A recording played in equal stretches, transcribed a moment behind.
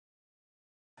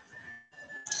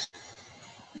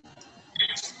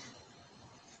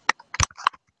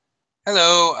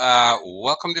Hello,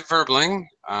 welcome to Verbling.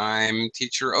 I'm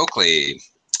teacher Oakley,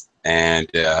 and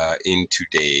in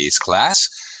today's class,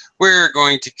 we're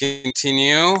going to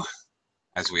continue,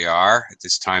 as we are at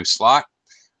this time slot,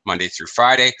 Monday through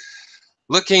Friday,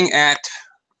 looking at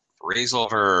phrasal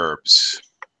verbs.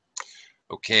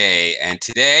 Okay, and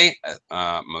today,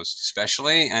 most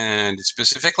especially and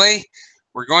specifically,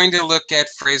 we're going to look at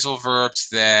phrasal verbs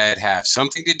that have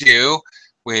something to do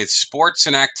with sports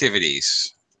and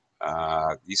activities.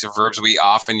 These are verbs we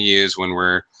often use when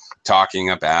we're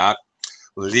talking about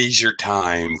leisure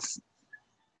time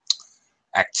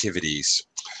activities.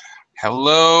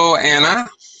 Hello, Anna.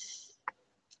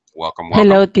 Welcome, welcome.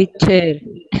 Hello, teacher.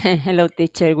 Hello,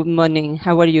 teacher. Good morning.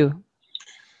 How are you?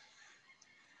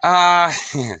 Uh,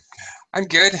 I'm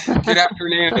good. Good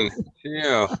afternoon to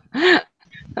you.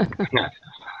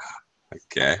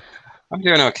 Okay. I'm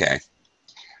doing okay.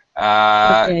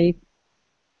 Okay.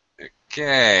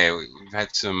 Okay, we've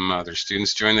had some other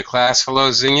students join the class. Hello,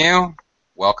 Xingyu.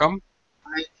 Welcome.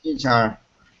 Hi, teacher.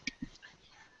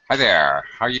 Hi there.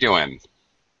 How are you doing?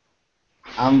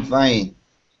 I'm fine.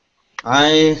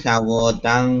 I have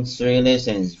done 3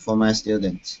 lessons for my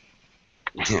students.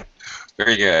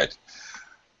 Very good.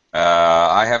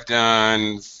 I have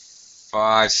done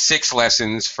 6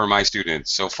 lessons for my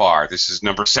students so far. This is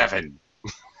number 7.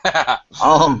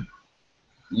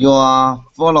 You are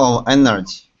full of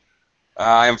energy.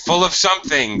 I am full of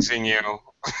something, Xingyu.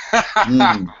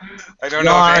 Mm. I don't You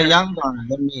know are if younger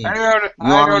than me. I You don't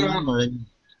are know. younger than me.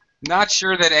 Not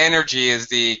sure that energy is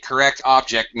the correct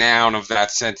object noun of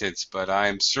that sentence, but I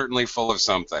am certainly full of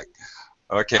something.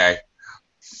 Okay,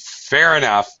 fair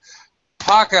enough.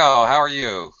 Paco, how are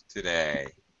you today?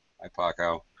 Hi,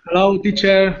 Paco. Hello,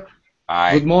 teacher.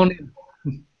 Hi. Good morning.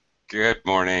 Good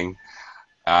morning.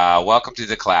 Welcome to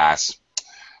the class.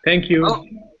 Thank you. Oh,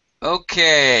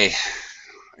 okay,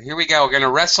 here we go. We're going to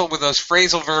wrestle with those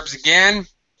phrasal verbs again.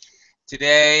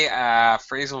 Today,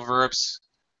 phrasal verbs,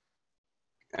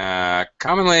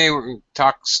 commonly we're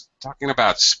talking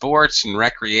about sports and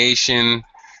recreation.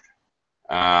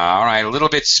 All right, a little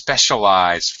bit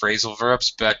specialized phrasal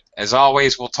verbs, but as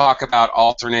always, we'll talk about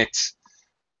alternate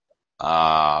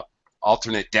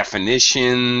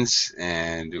definitions,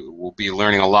 and we'll be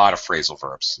learning a lot of phrasal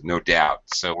verbs, no doubt.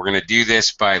 So we're going to do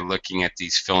this by looking at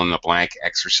these fill-in-the-blank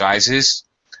exercises.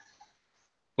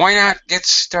 Why not get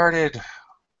started?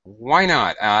 Why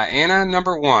not? Anna,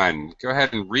 number 1, go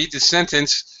ahead and read the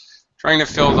sentence, trying to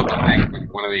fill the blank with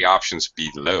one of the options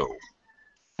below.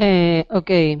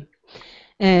 Okay.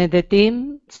 The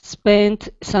team spent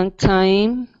some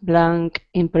time blank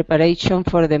in preparation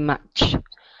for the match.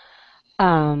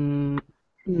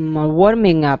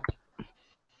 Warming up.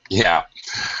 Yeah,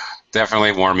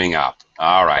 definitely warming up.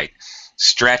 All right.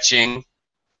 Stretching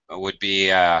would be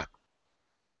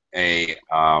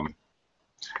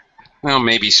well,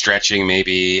 maybe stretching,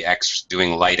 maybe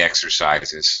doing light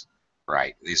exercises.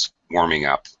 Right, these warming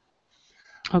up.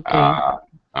 Okay. All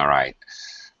right.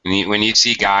 When you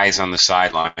see guys on the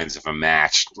sidelines of a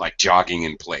match, like jogging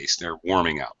in place, they're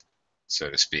warming up, so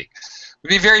to speak. It would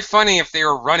be very funny if they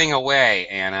were running away,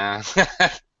 Anna.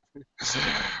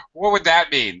 What would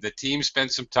that mean? The team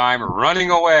spent some time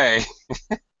running away.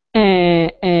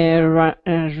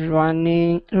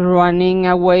 Running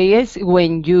away is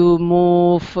when you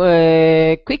move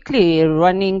quickly,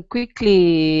 running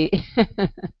quickly.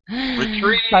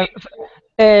 Retreat.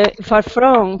 Far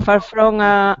from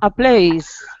a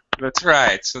place. That's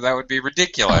right. So that would be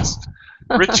ridiculous.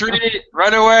 Retreat,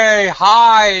 run away,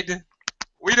 hide.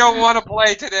 We don't want to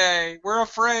play today. We're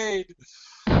afraid.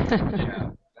 Yeah,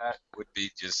 that would be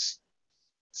just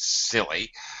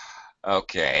silly.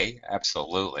 Okay,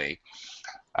 absolutely.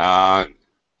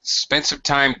 Spend some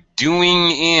time doing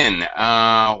in.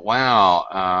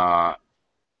 Wow.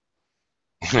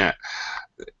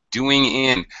 Doing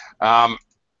in.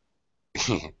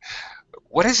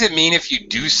 What does it mean if you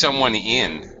do someone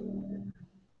in?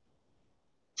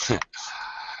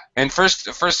 And first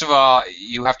of all,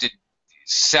 you have to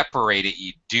separate it.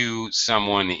 You do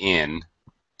someone in.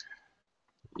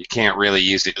 You can't really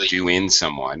use it to do in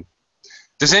someone.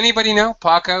 Does anybody know,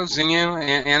 Paco, Xingyu,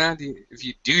 Anna, if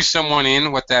you do someone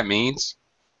in, what that means?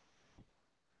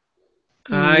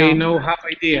 I know half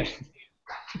idea.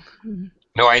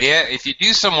 No idea? If you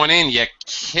do someone in, you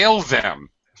kill them.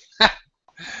 So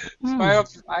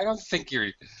I don't think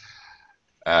you're.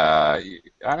 I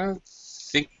don't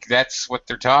think that's what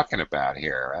they're talking about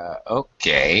here.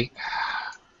 Okay.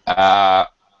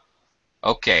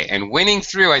 Okay, and winning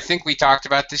through, I think we talked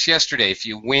about this yesterday. If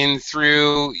you win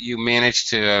through, you manage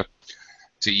to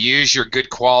use your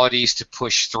good qualities to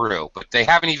push through. But they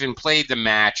haven't even played the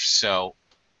match, so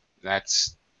that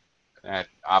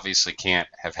obviously can't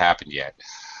have happened yet.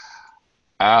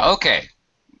 Okay,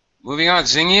 moving on.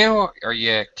 Xingyu, are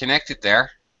you connected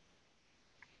there?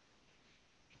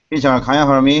 Teacher, can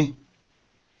you hear me?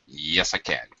 Yes, I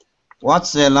can.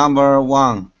 What's the number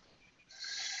 1?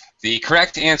 The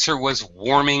correct answer was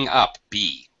warming up.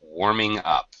 B, warming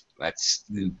up. That's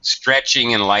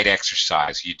stretching and light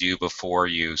exercise you do before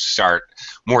you start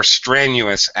more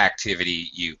strenuous activity.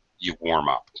 You warm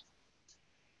up.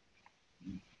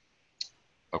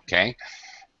 Okay,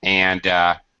 and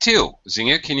 2.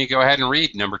 Xingyu, can you go ahead and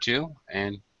read number 2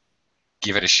 and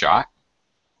give it a shot?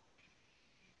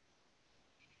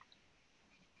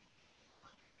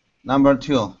 Number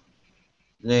 2.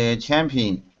 The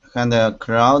champion had a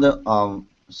crowd of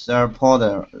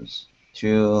supporters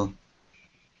to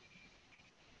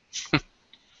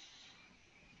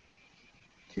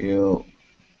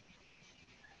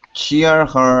cheer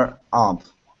her up.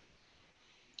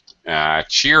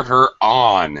 Cheer her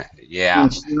on. Yeah.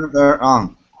 Cheer her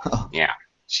on. Yeah.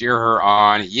 Cheer her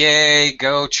on. Yay,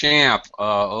 go champ.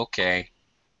 Okay.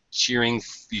 Cheering,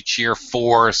 you cheer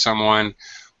for someone,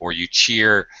 or you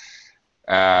cheer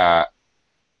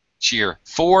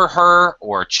for her,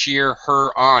 or cheer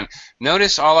her on.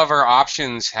 Notice all of our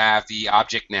options have the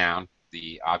object noun,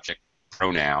 the object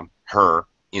pronoun, her,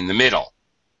 in the middle.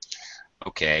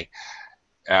 Okay.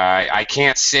 I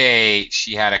can't say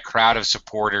she had a crowd of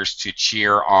supporters to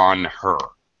cheer on her.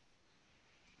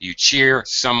 You cheer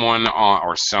someone on,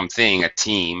 or something, a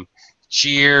team.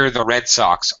 Cheer the Red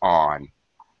Sox on.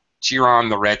 Cheer on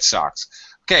the Red Sox.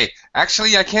 Okay,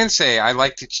 actually, I can say I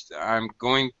like to. I'm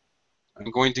going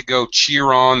to go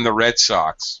cheer on the Red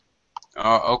Sox.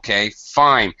 Okay,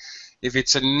 fine. If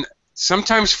it's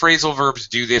sometimes phrasal verbs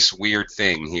do this weird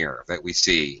thing here that we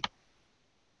see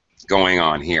going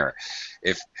on here.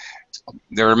 If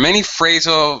there are many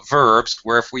phrasal verbs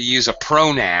where if we use a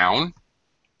pronoun,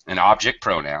 an object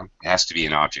pronoun, it has to be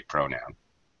an object pronoun,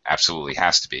 absolutely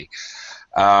has to be,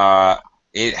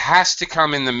 it has to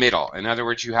come in the middle. In other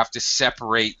words, you have to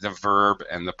separate the verb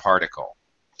and the particle.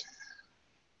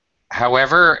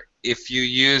 However, if you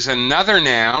use another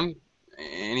noun,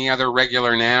 any other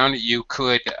regular noun, you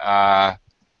could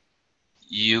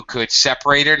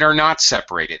separate it or not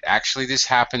separate it. Actually, this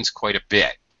happens quite a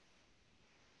bit.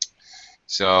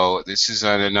 So this is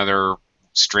another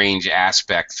strange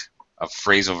aspect of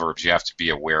phrasal verbs you have to be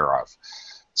aware of.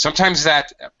 Sometimes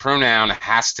that pronoun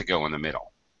has to go in the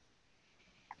middle.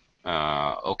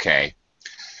 Okay.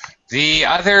 The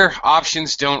other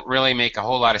options don't really make a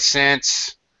whole lot of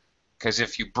sense, because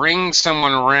if you bring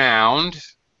someone around,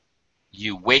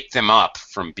 you wake them up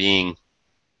from being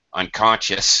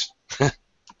unconscious,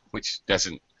 which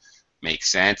doesn't make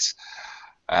sense.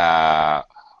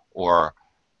 Or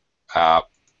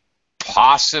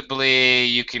possibly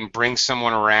you can bring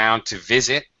someone around to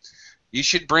visit. You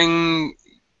should bring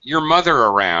your mother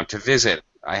around to visit.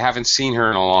 I haven't seen her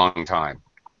in a long time.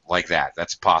 Like that.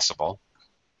 That's possible.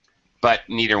 But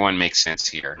neither one makes sense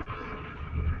here.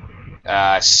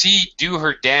 C, do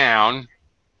her down.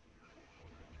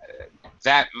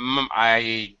 That,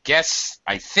 I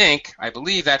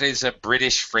believe that is a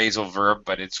British phrasal verb,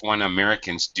 but it's one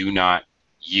Americans do not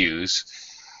use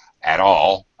at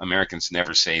all. Americans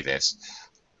never say this.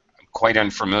 I'm quite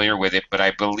unfamiliar with it, but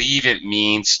I believe it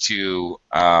means to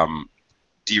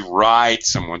deride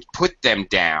someone, put them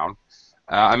down.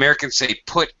 Americans say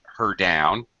put her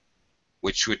down,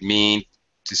 which would mean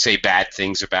to say bad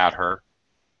things about her.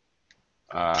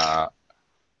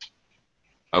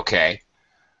 Okay.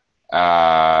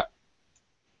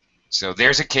 So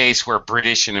there's a case where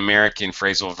British and American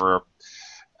phrasal verb,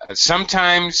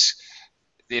 sometimes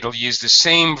it'll use the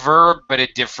same verb but a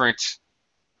different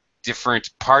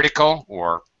particle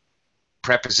or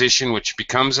preposition which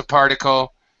becomes a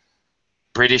particle.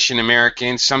 British and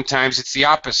American, sometimes it's the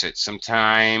opposite.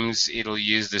 Sometimes it'll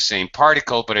use the same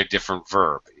particle but a different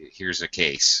verb. Here's a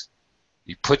case.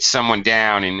 You put someone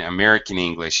down in American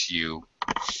English, you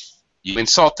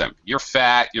insult them. You're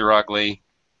fat, you're ugly,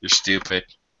 you're stupid.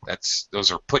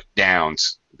 Those are put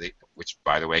downs, which,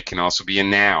 by the way, can also be a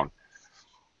noun.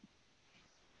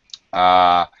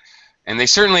 And they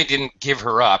certainly didn't give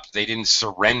her up. They didn't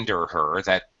surrender her.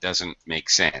 That doesn't make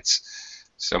sense.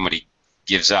 Somebody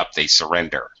gives up, they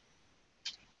surrender.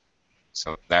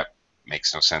 So that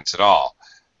makes no sense at all.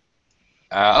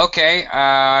 Okay,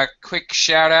 quick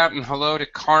shout out and hello to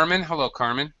Carmen. Hello,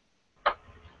 Carmen.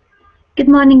 Good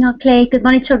morning, Oakley. Good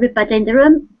morning to everybody in the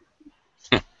room.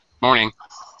 Morning.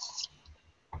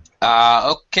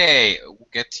 Okay, we'll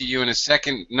get to you in a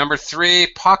second. Number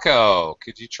 3, Paco.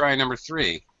 Could you try number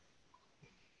 3?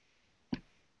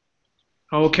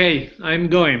 Okay, I'm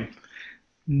going.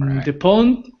 Right. The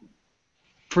pond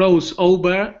froze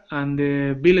over and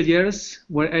the villagers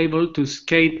were able to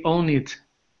skate on it.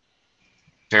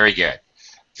 Very good.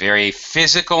 Very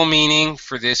physical meaning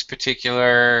for this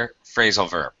particular phrasal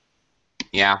verb.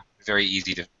 Yeah, very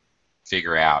easy to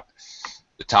figure out.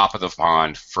 The top of the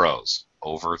pond froze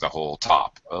over the whole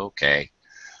top. Okay.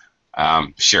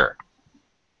 Sure.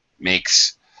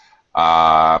 Makes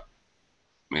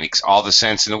makes all the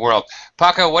sense in the world.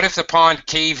 Paco, what if the pond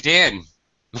caved in?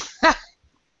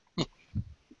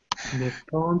 The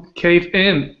pond caved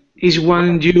in. Is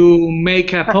when you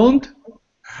make a pond?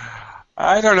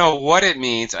 I don't know what it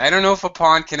means. I don't know if a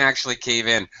pond can actually cave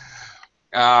in.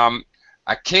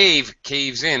 A cave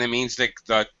caves in. It means that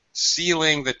the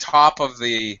ceiling, the top of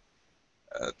the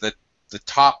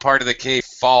top part of the cave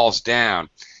falls down.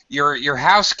 Your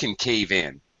house can cave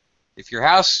in. If your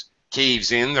house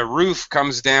caves in, the roof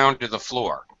comes down to the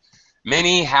floor.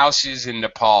 Many houses in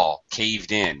Nepal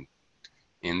caved in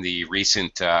the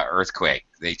recent earthquake.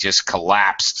 They just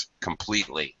collapsed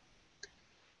completely.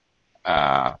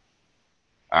 All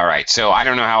right, so I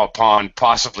don't know how a pond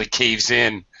possibly caves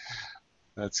in.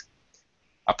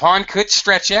 A pond could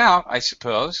stretch out, I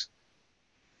suppose.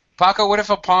 Paco, what if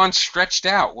a pond stretched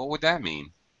out? What would that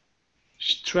mean?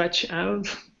 Stretch out?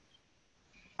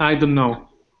 I don't know.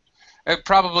 It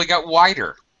probably got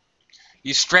wider.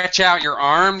 You stretch out your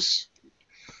arms.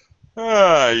 You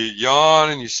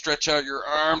yawn and you stretch out your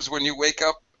arms when you wake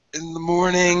up in the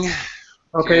morning.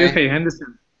 Okay, I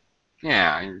understand.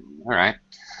 Yeah, all right.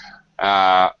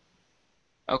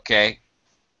 Okay.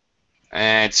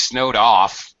 And snowed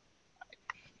off.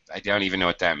 I don't even know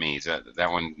what that means.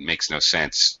 That one makes no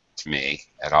sense to me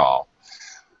at all.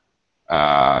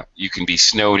 You can be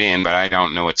snowed in, but I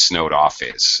don't know what snowed off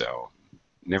is, so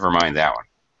never mind that one.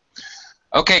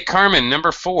 Okay, Carmen,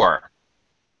 number 4.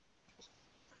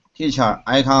 Teacher,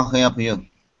 I can help you.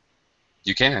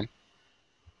 You can.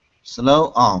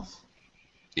 Slow off.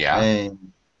 Yeah.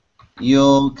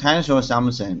 You cancel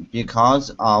something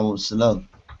because of slow.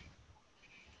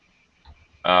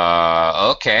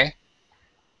 Okay.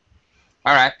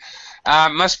 All right.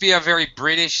 Must be a very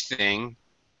British thing,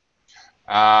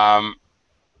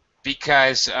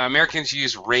 because Americans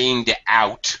use rained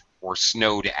out or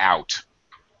snowed out.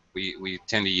 We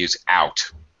tend to use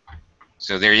out.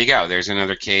 So there you go. There's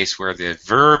another case where the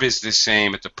verb is the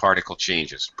same, but the particle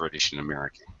changes, British and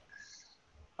American.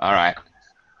 All right.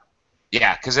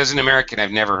 Yeah, because as an American,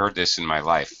 I've never heard this in my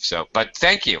life. So, but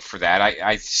thank you for that.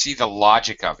 I see the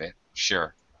logic of it.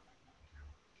 Sure.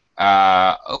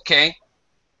 Okay.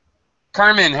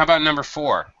 Carmen, how about number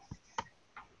 4?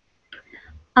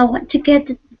 I want to get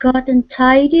the garden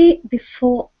tidy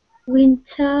before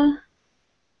winter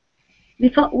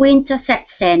sets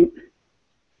in.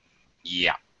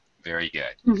 Yeah, very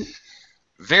good.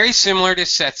 Very similar to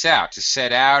sets out. To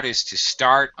set out is to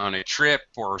start on a trip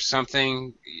or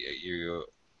something. You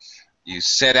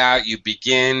set out, you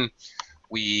begin.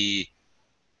 He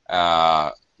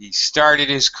started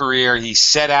his career. He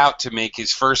set out to make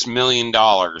his first $1 million.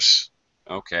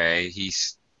 Okay, he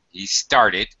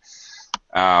started.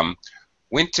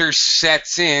 Winter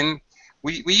sets in.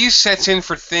 We use sets in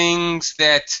for things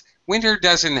that winter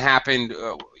doesn't happen.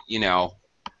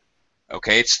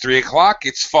 Okay, it's 3 o'clock,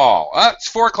 it's fall. It's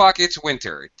 4 o'clock, it's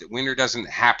winter. Winter doesn't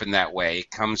happen that way.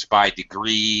 It comes by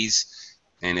degrees,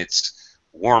 and it's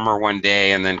warmer one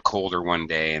day and then colder one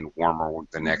day and warmer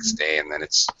the next day, and then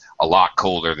it's a lot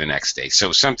colder the next day.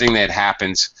 So something that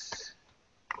happens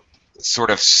sort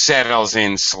of settles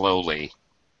in slowly.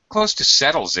 Close to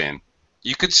settles in.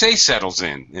 You could say settles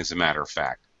in, as a matter of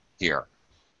fact, here.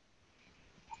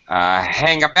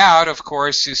 Hang about, of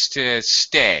course, is to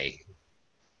stay.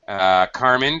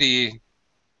 Carmen, do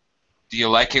you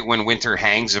like it when winter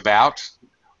hangs about?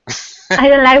 I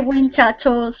don't like winter at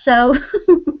all, so.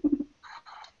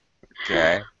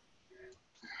 Okay.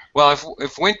 Well,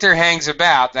 if winter hangs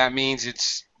about, that means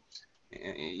it's,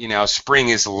 spring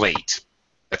is late.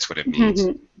 That's what it means.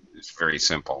 It's very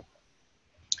simple.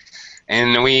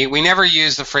 And we never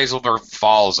use the phrasal verb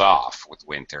falls off with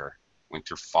winter.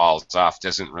 Winter falls off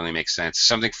doesn't really make sense. If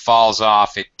something falls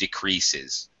off, it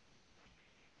decreases.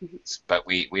 But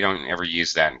we don't ever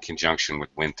use that in conjunction with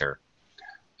winter.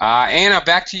 Anna,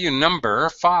 back to you, number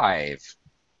 5.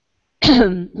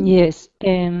 Yes,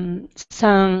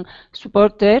 some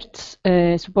supporters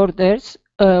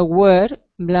were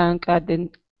blank at the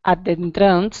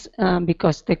entrance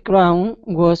because the ground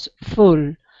was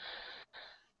full.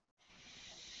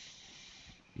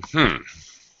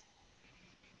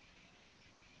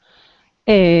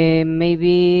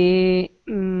 Maybe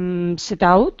set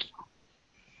out.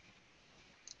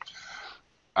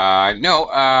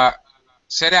 No,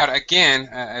 set out again,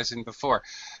 as in before.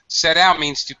 Set out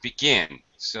means to begin.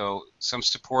 So some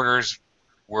supporters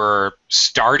were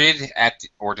started at,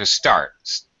 or to start.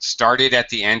 Started at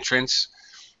the entrance.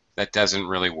 That doesn't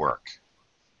really work.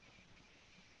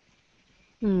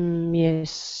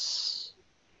 Yes.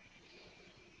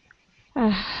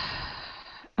 In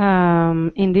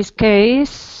this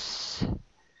case,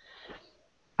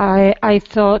 I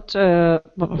thought set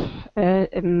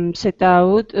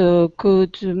out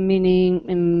could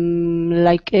meaning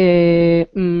like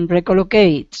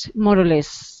relocate, more or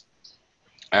less.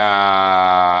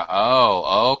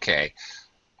 Oh, okay.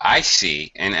 I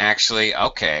see. And actually,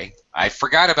 okay, I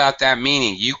forgot about that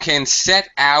meaning. You can set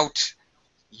out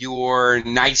your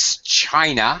nice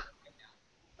china,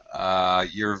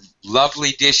 your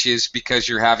lovely dishes because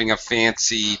you're having a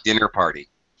fancy dinner party.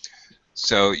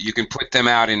 So you can put them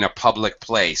out in a public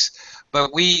place.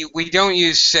 But we don't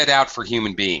use set out for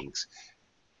human beings.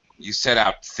 You set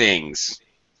out things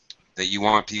that you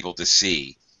want people to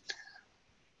see.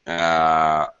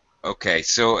 Okay,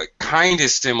 so kind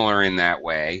of similar in that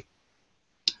way,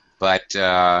 but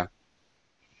in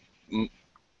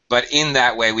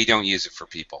that way we don't use it for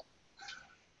people.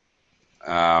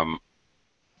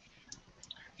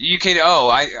 You could.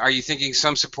 Oh, are you thinking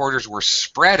some supporters were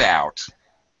spread out?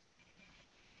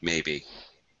 Maybe.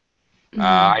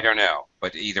 I don't know,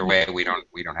 but either way we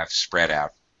don't have spread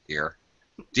out here.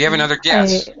 Do you have another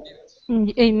guess?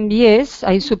 Yes,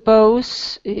 I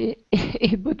suppose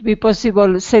it would be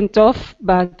possible sent off,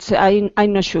 but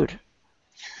I'm not sure.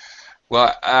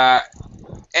 Well, A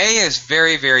is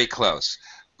very, very close,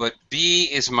 but B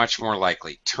is much more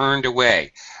likely. Turned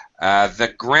away.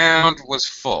 The ground was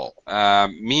full,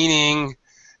 meaning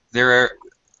there.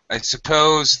 I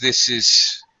suppose this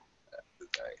is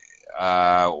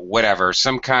whatever,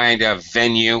 some kind of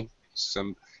venue,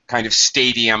 some kind of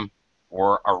stadium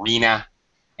or arena,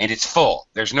 and it's full.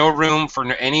 There's no room for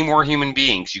any more human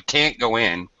beings. You can't go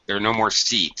in. There are no more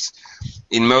seats.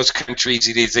 In most countries,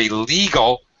 it is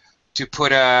illegal to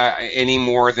put any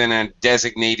more than a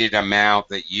designated amount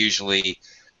that usually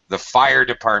the fire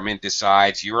department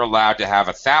decides you're allowed to have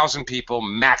 1,000 people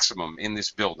maximum in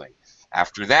this building.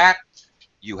 After that,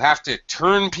 you have to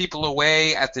turn people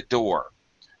away at the door.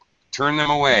 Turn them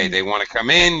away. They want to come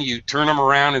in, you turn them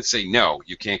around and say, no,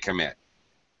 you can't come in.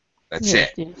 That's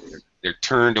Yes, it. yes. They're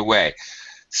turned away.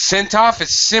 Sent off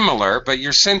is similar, but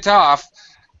you're sent off.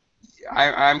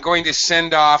 I'm going to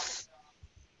send off.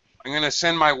 I'm going to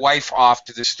send my wife off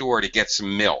to the store to get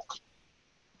some milk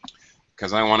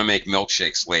because I want to make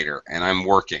milkshakes later, and I'm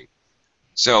working.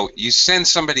 So you send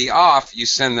somebody off, you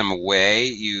send them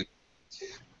away.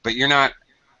 But you're not.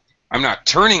 I'm not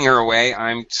turning her away.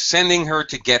 I'm sending her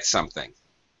to get something.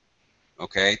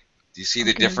 Okay? Do you see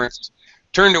the difference?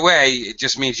 Turned away, it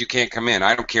just means you can't come in.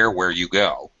 I don't care where you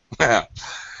go.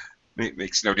 It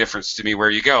makes no difference to me where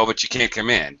you go, but you can't come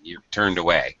in. You're turned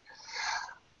away.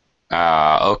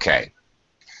 Okay.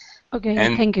 Okay,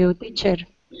 And thank you, teacher.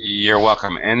 you're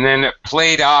welcome. And then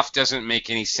played off doesn't make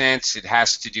any sense. It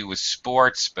has to do with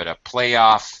sports, but a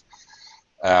playoff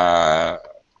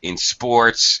in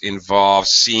sports involves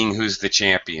seeing who's the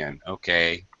champion.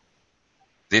 Okay.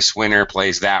 This winner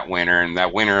plays that winner, and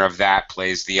that winner of that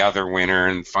plays the other winner,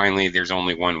 and finally there's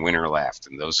only one winner left,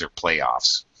 and those are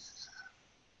playoffs,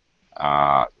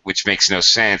 which makes no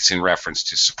sense in reference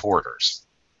to supporters.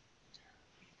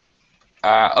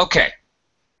 Okay.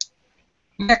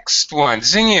 Next one,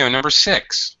 Xingyu, number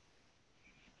 6.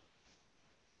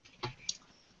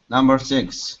 Number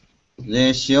 6.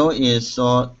 The show is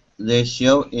so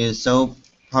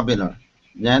popular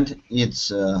that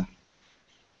it's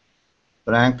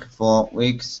blank for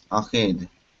weeks ahead.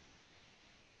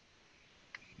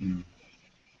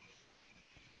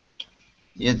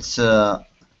 It's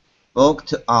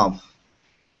booked up.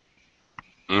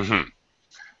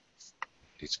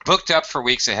 It's booked up for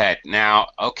weeks ahead. Now,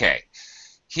 okay.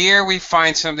 Here we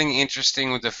find something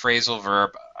interesting with the phrasal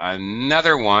verb,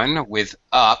 another one with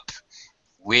up,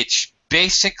 which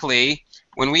basically,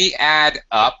 when we add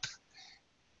up,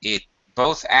 it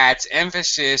both adds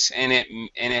emphasis and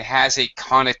it has a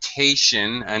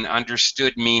connotation, an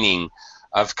understood meaning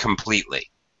of completely.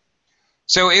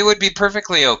 So it would be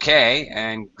perfectly okay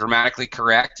and grammatically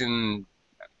correct and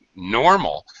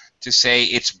normal to say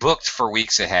it's booked for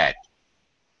weeks ahead.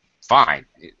 Fine.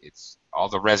 It's all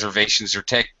the reservations are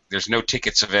there's no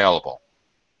tickets available.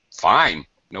 Fine,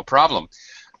 no problem.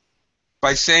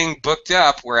 By saying booked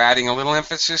up, we're adding a little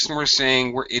emphasis and we're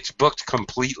saying it's booked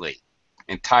completely,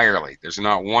 entirely. There's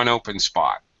not one open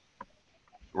spot.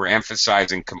 We're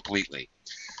emphasizing completely.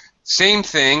 Same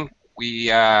thing, we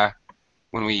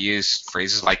when we use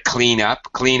phrases like clean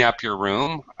up your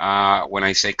room. When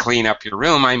I say clean up your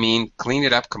room, I mean clean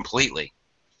it up completely.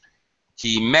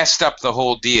 He messed up the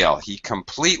whole deal. He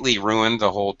completely ruined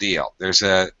the whole deal. There's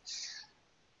a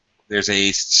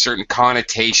certain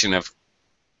connotation of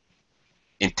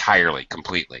entirely,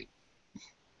 completely.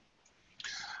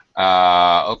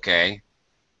 Okay.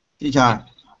 Teacher,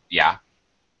 Yeah.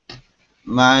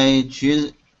 my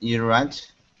choice is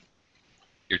right.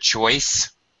 Your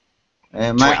choice.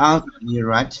 My answer is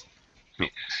right.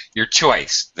 Your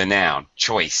choice, the noun,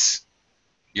 choice.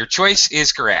 Your choice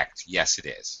is correct. Yes, it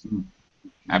is.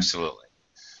 Absolutely.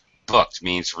 Booked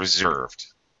means reserved.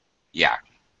 Yeah.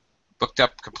 Booked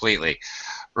up completely.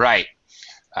 Right.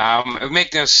 It would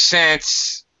make no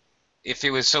sense if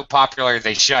it was so popular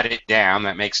they shut it down.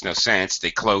 That makes no sense.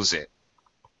 They close it.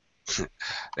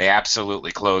 They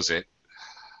absolutely close it.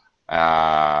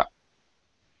 So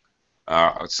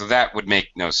that would make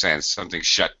no sense. Something's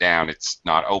shut down. It's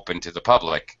not open to the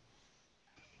public.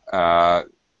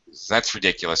 That's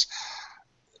ridiculous.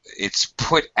 It's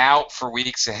put out for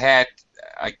weeks ahead.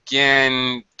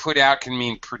 Again, put out can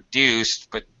mean produced,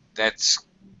 but that's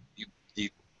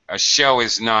a show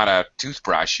is not a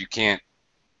toothbrush. You can't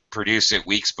produce it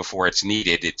weeks before it's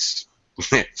needed. It's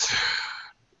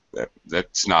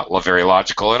that's not very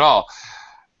logical at all.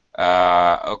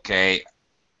 Okay,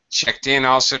 checked in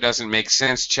also doesn't make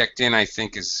sense. Checked in, I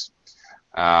think, is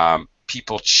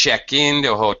people check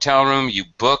into a hotel room. You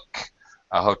book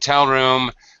a hotel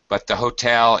room, but the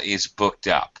hotel is booked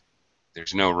up.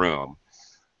 There's no room,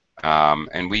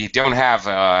 and we don't have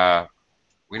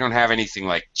anything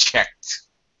like checked.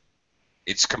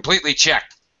 It's completely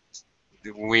checked.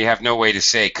 We have no way to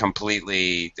say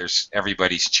completely.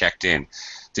 Everybody's checked in.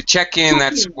 To check in,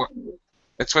 that's what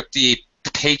the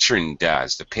patron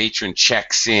does. The patron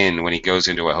checks in when he goes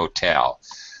into a hotel.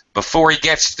 Before he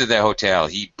gets to the hotel,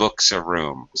 he books a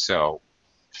room. So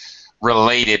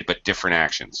related but different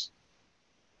actions.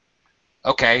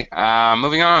 Okay,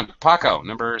 moving on. Paco,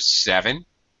 number 7.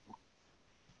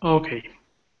 Okay.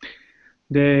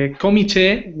 The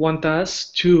committee wants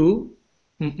us to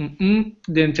the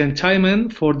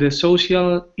entertainment for the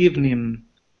social evening.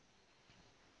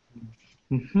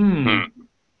 I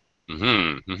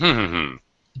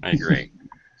agree.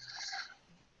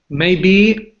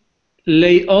 Maybe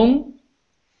lay on.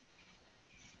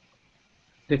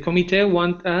 The committee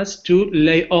wants us to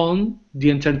lay on the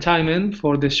entertainment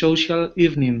for the social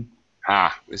evening.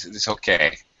 This is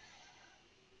okay.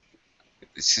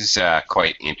 This is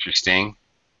quite interesting.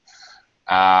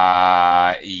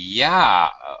 Yeah,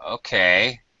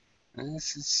 okay.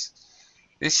 This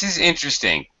is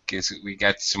interesting because we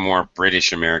got some more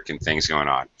British American things going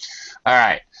on. All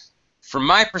right. From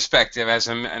my perspective, as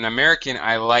an American,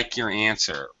 I like your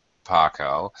answer,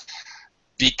 Paco,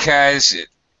 because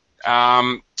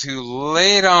to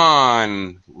lay it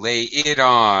on,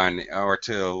 or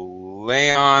to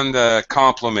lay on the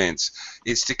compliments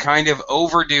is to kind of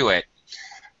overdo it.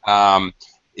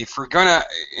 If we're gonna,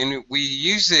 and we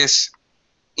use this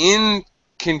in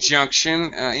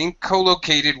conjunction,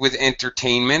 co-located with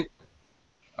entertainment.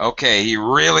 Okay, he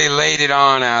really laid it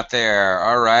on out there.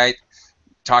 All right,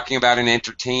 talking about an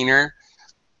entertainer,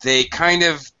 they kind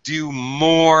of do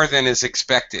more than is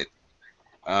expected.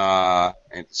 And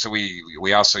so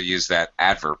we also use that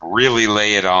adverb, really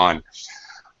lay it on.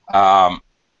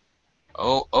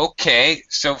 Okay,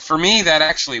 so for me that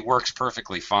actually works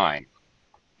perfectly fine.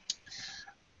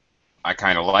 I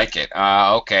kind of like it.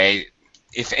 Okay,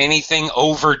 if anything,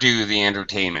 overdo the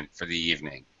entertainment for the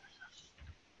evening.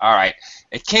 All right,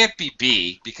 it can't be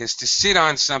B, because to sit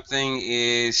on something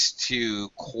is to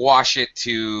quash it,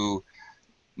 to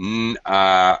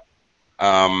not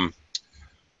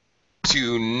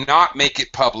make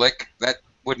it public. That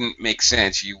wouldn't make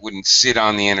sense. You wouldn't sit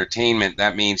on the entertainment.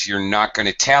 That means you're not going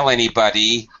to tell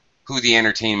anybody who the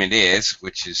entertainment is,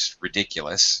 which is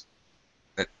ridiculous.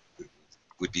 That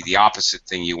would be the opposite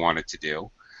thing you wanted to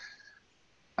do.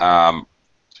 The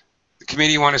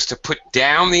committee wants us to put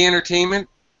down the entertainment.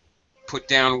 Put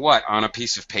down what? On a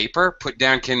piece of paper? Put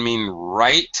down can mean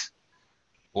write,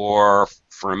 or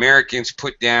for Americans,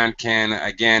 put down can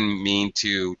again mean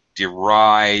to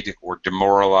deride or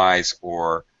demoralize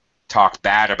or talk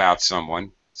bad about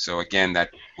someone. So again,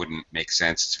 that wouldn't make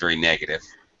sense. It's very negative.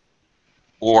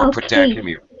 Or Okay. put down can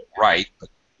mean write, but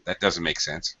that doesn't make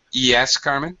sense. Yes,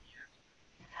 Carmen?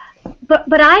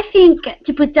 But I think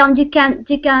to put down you can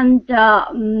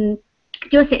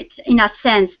use it in a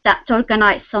sense that to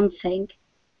organize something.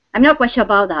 I'm not quite sure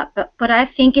about that, but I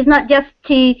think it's not just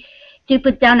to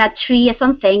put down a tree or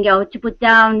something, or to put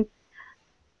down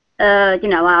you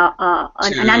know,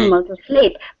 an animal to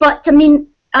sleep. But I mean,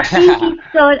 I think it's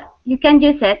so you can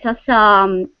use it as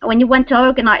when you want to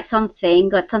organize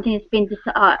something or something has been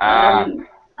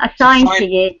assigned to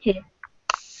you to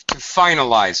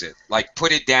finalize it, like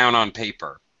put it down on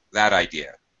paper. That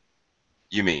idea,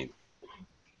 you mean?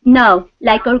 No,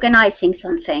 like organizing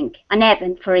something, an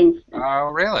event, for instance. Oh,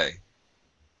 really?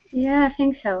 Yeah, I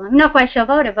think so. I'm not quite sure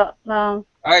about it, but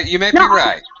you may be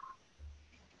right.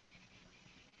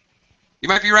 You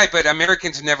might be right, but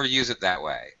Americans never use it that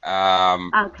way.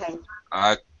 Okay.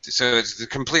 So it's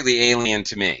completely alien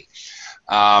to me.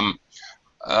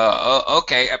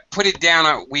 Okay, put it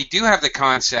down. We do have the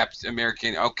concept,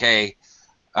 American. Okay,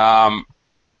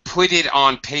 put it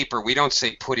on paper. We don't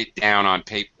say put it down on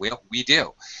paper. We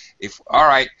do. All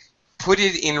right, put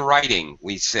it in writing.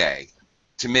 We say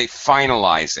to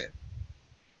finalize it.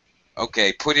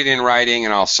 Okay, put it in writing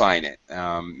and I'll sign it.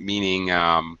 Meaning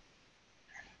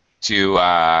to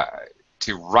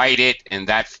write it, and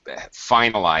that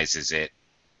finalizes it.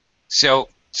 So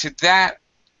to that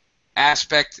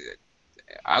aspect,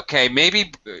 okay,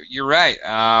 maybe you're right.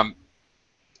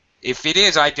 If it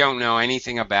is, I don't know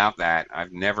anything about that.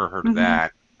 I've never heard of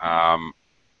that.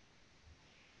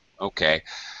 Okay.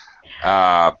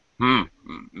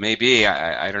 Maybe.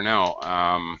 I don't know.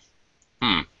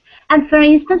 And for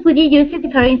instance, would you use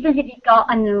it? For instance, if you got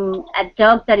a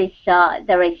dog that is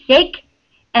sick,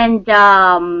 and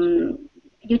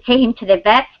you take him to the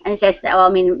vet, and says, "Oh, I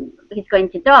mean, he's going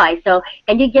to die." So,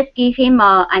 can you just give him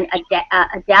a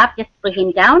dab, just put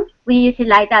him down? Will you use it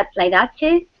like that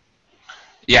too?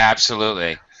 Yeah,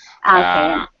 absolutely.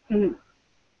 Okay.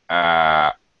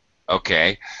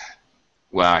 Okay.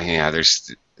 Well, yeah.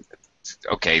 There's.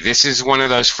 Okay, this is one of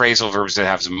those phrasal verbs that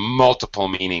has multiple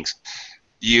meanings.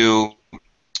 What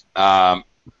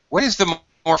is the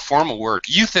more formal word?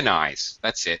 Euthanize.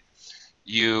 That's it.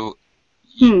 You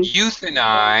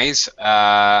euthanize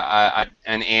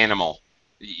an animal.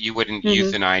 You wouldn't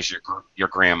euthanize your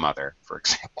grandmother, for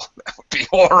example. That would be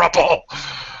horrible.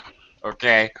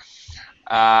 Okay.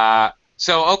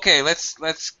 So okay, let's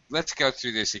go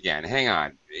through this again. Hang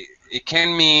on. It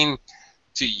can mean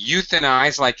to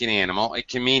euthanize like an animal. It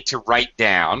can mean to write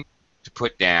down, to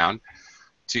put down,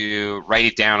 to write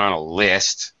it down on a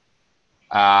list.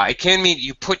 It can mean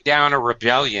you put down a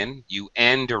rebellion, you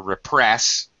end or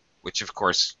repress, which of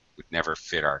course would never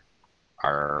fit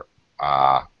our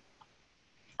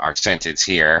sentence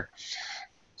here.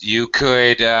 You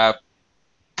could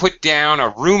put down a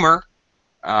rumor,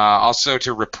 also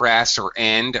to repress or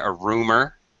end a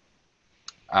rumor.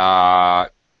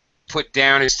 Put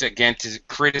down is again to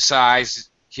criticize,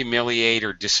 humiliate,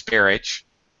 or disparage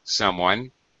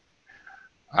someone.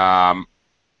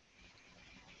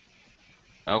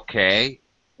 Okay,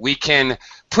 we can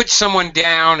put someone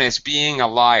down as being a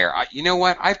liar. You know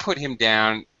what? I put him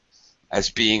down as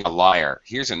being a liar.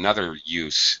 Here's another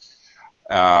use.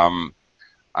 I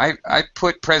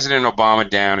put President Obama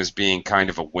down as being kind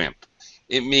of a wimp.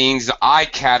 It means I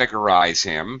categorize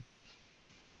him.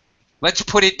 Let's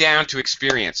put it down to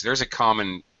experience. There's a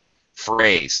common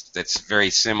phrase that's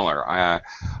very similar.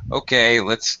 Okay,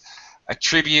 let's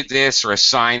attribute this or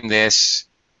assign this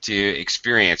to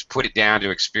experience. Put it down to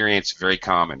experience, very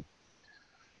common.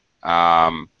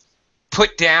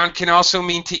 Put down can also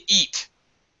mean to eat.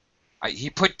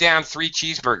 He put down 3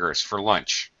 cheeseburgers for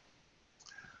lunch,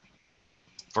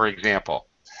 for example.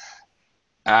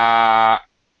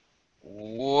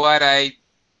 What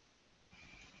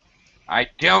I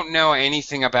don't know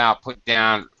anything about put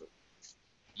down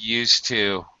used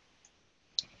to.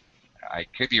 I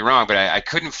could be wrong, but I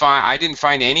didn't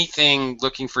find anything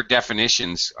looking for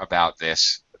definitions about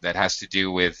this that has to do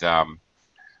with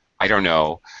I don't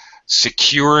know,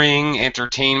 securing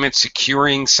entertainment,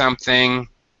 securing something.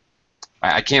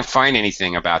 I can't find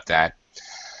anything about that.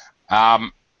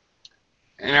 And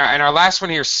our last one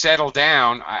here, settle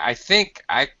down. I think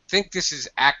this is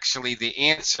actually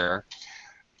the answer.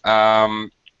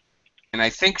 And I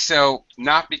think so,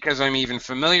 not because I'm even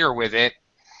familiar with it,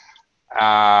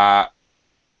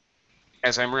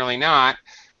 as I'm really not,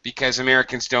 because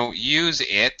Americans don't use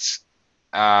it.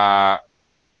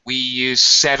 We use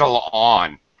settle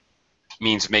on,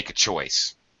 means make a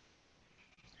choice.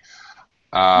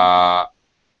 As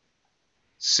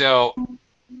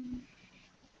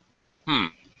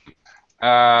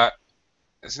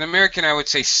an American, I would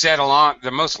say settle on.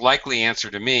 The most likely answer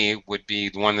to me would be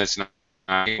the one that's not.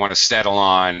 You want to settle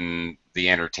on the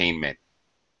entertainment.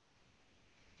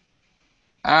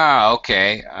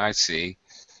 Okay, I see.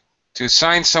 To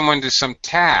assign someone to some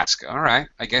task. All right,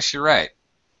 I guess you're right.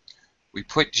 We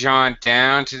put John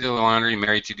down to do the laundry,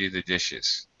 Mary to do the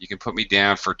dishes. You can put me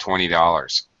down for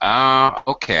 $20.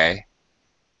 Okay.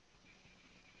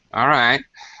 All right.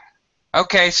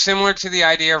 Okay, similar to the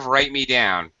idea of write me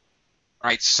down.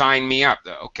 Right, sign me up.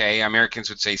 Okay, Americans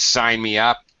would say sign me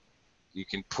up. You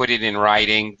can put it in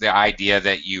writing, the idea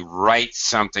that you write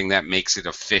something that makes it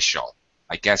official.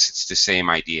 I guess it's the same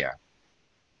idea.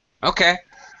 Okay.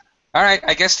 All right,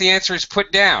 I guess the answer is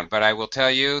put down, but I will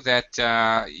tell you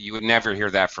that you would never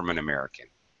hear that from an American,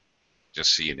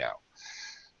 just so you know.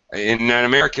 And an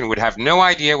American would have no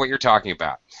idea what you're talking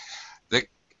about.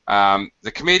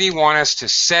 The committee want us to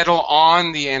settle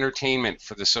on the entertainment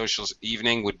for the social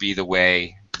evening would be the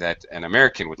way that an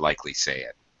American would likely say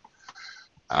it.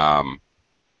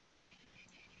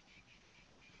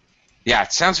 Yeah,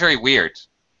 it sounds very weird.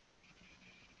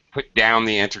 Put down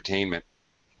the entertainment.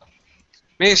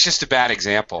 Maybe it's just a bad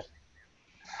example.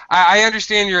 I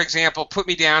understand your example. Put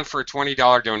me down for a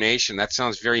 $20 donation. That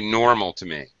sounds very normal to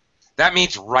me. That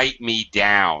means write me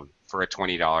down for a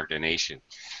 $20 donation.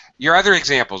 Your other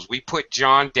examples, we put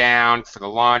John down for the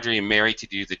laundry and Mary to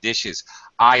do the dishes.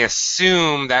 I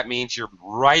assume that means you're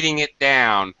writing it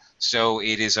down so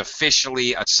it is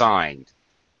officially assigned.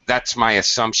 That's my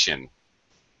assumption.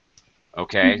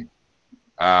 Okay?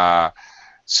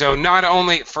 So not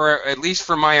only, at least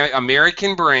for my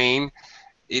American brain,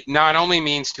 it not only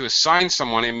means to assign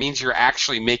someone, it means you're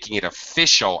actually making it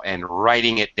official and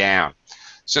writing it down.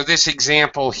 So this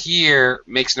example here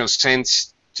makes no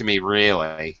sense to me,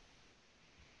 really.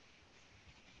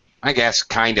 I guess,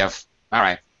 kind of. All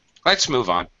right, let's move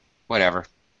on. Whatever.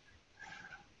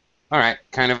 All right,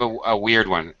 kind of a weird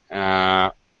one.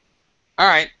 All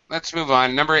right, let's move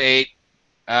on. Number 8.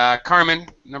 Carmen,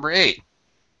 number 8.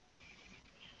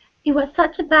 It was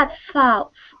such a bad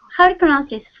foul. How do you pronounce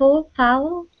this?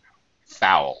 Foul?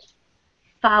 Foul.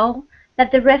 Foul.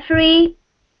 That the referee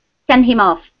sent him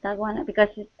off. That one, because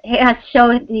he has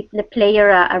shown the player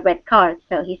a red card,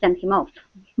 so he sent him off.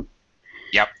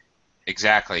 Yep.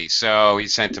 Exactly. So he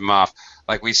sent him off.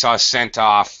 Like we saw sent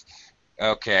off.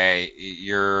 Okay,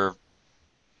 you're...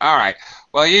 All right.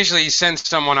 Well, usually you send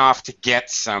someone off to get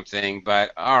something,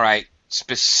 but all right.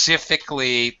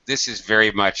 Specifically, this is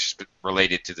very much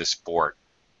related to the sport.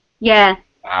 Yeah.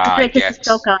 I guess.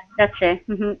 Soccer. That's it.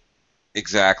 Mm-hmm.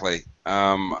 Exactly.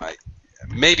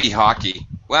 Maybe hockey.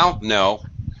 Well, no.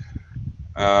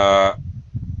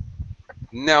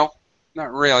 No.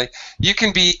 Not really. You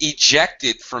can be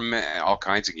ejected from all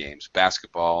kinds of games.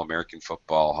 Basketball, American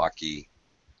football, hockey.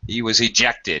 He was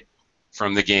ejected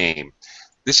from the game.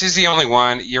 This is the only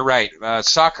one. You're right.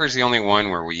 Soccer is the only one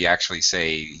where we actually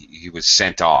say he was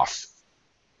sent off.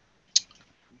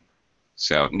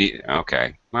 So,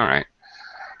 okay. All right.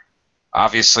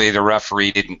 Obviously, the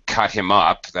referee didn't cut him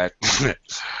up. That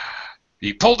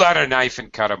he pulled out a knife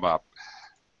and cut him up.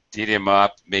 Did him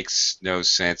up makes no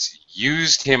sense.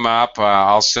 Used him up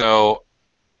also.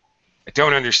 I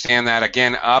don't understand that.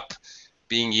 Again, up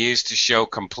being used to show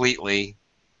completely.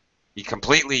 He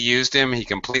completely used him. He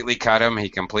completely cut him. He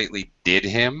completely did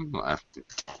him. I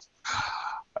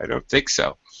don't think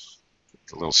so.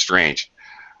 It's a little strange.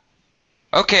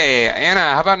 Okay, Anna,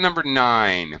 how about number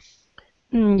 9?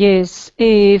 Yes,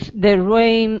 if the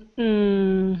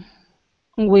rain,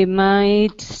 we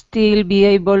might still be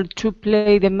able to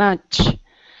play the match.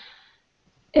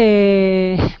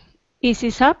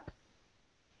 Eases up?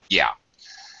 Yeah.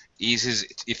 Eases.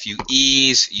 If you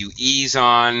ease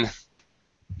on.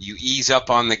 You ease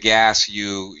up on the gas.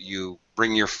 You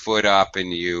bring your foot up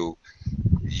and you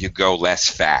go less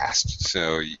fast.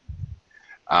 So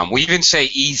we even say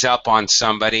ease up on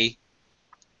somebody.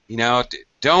 You know,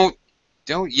 don't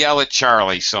yell at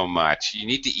Charlie so much. You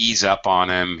need to ease up on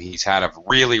him. He's had a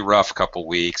really rough couple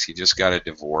weeks. He just got a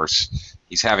divorce.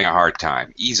 He's having a hard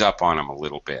time. Ease up on him a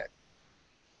little bit.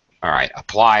 All right.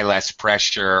 Apply less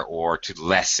pressure or to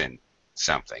lessen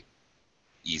something.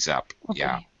 Ease up. Okay.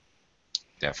 Yeah.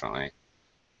 Definitely.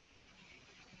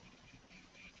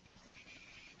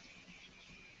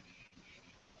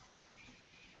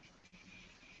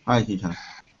 Hi, teacher.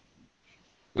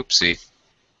 Oopsie.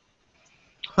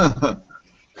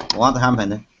 What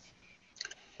happened?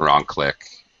 Wrong click.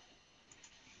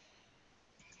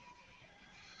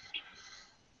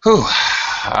 Whew.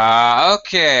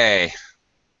 Okay.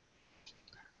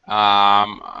 All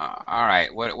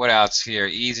right. What else here?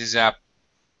 Eases up.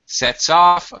 Sets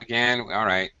off again. All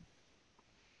right.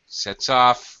 Sets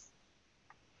off.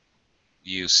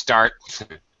 You start.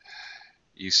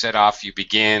 You set off. You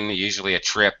begin. Usually a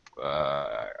trip,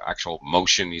 actual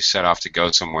motion. You set off to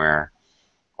go somewhere,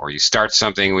 or you start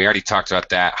something. We already talked about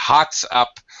that. Hots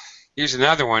up. Here's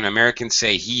another one. Americans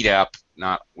say heat up.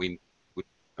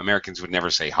 Americans would never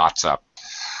say hots up.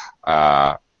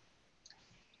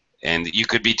 And you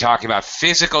could be talking about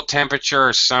physical temperature,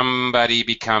 or somebody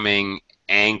becoming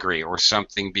angry, or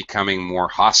something becoming more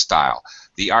hostile.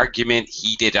 The argument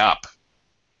heated up.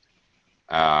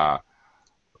 Oh,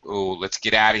 let's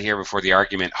get out of here before the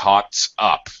argument hots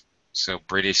up. So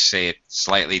British say it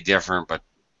slightly different, but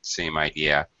same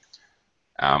idea.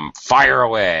 Fire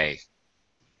away.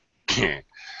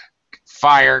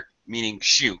 Fire meaning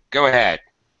shoot. Go ahead.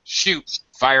 Shoot.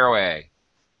 Fire away.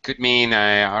 Could mean,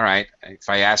 all right, if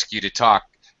I ask you to talk,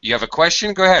 you have a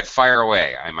question? Go ahead. Fire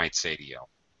away, I might say to you.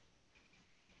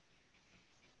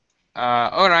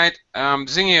 All right.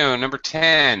 Xingyu, number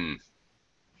 10.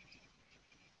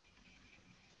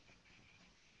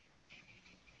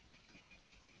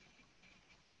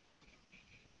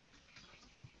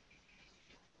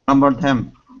 Number 10.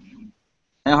 Can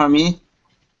you hear me?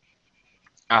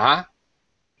 Uh-huh.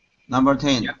 Number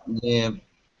 10. Yeah. The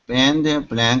band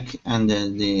blank and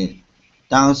the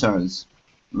dancers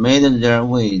made their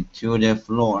way to the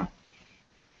floor.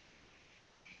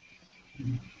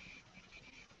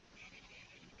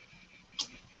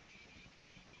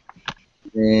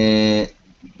 The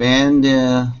band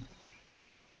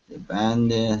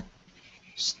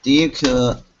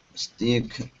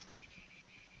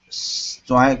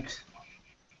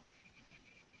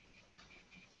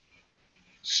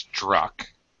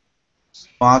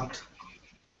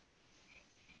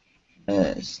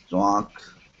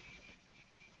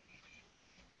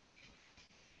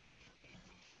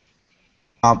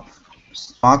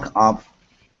struck up.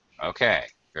 Okay,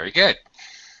 very good.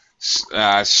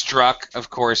 Struck, of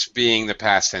course, being the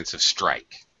past tense of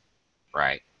strike,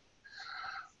 right?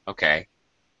 Okay.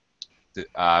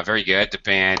 Very good. The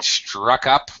band struck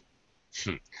up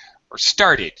or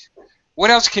started. What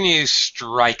else can you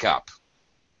strike up?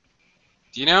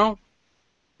 Do you know?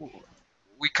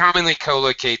 We commonly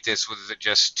collocate this with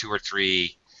just 2 or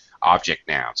 3 object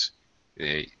nouns.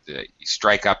 You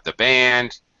strike up the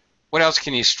band. What else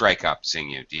can you strike up,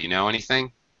 Xingyu? Do you know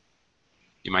anything?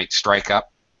 You might strike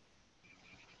up?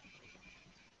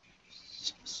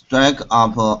 Strike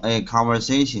up a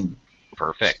conversation.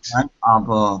 Perfect. Strike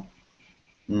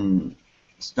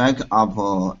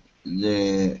up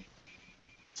the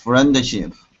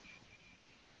friendship.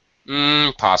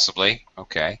 Possibly.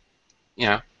 Okay.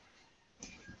 Yeah.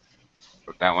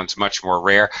 But that one's much more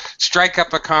rare. Strike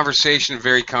up a conversation,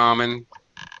 very common.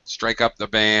 Strike up the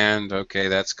band. Okay,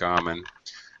 that's common.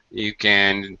 You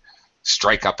can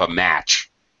strike up a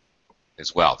match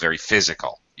as well. Very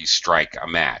physical. You strike a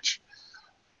match.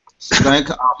 Strike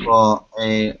up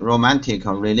a romantic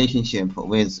relationship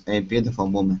with a beautiful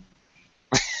woman.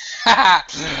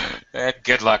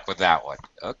 Good luck with that one.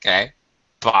 Okay.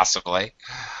 Possibly.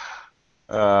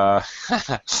 Good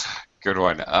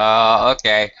one.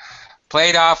 Okay.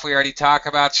 Played off, we already talked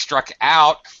about. Struck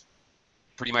out.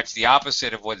 Pretty much the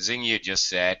opposite of what Xingyu just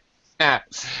said.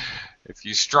 If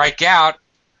you strike out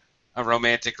a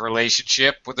romantic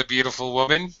relationship with a beautiful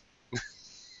woman,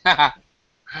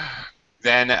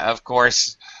 then, of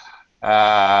course,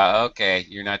 okay,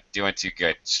 you're not doing too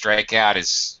good. Strike out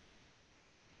is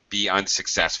be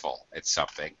unsuccessful at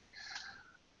something.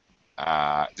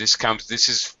 This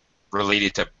is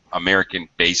related to American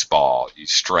baseball. You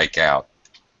strike out.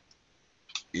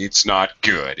 It's not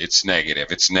good. It's negative.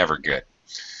 It's never good.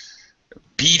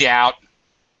 Beat out.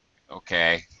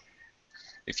 Okay.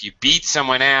 If you beat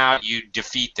someone out, you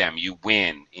defeat them. You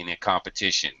win in a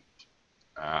competition.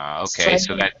 Okay,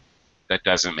 so that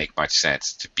doesn't make much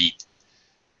sense. To beat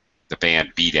the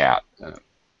band, beat out.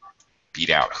 Beat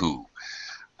out who?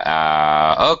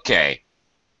 Okay.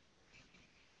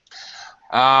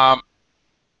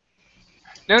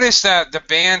 Notice that the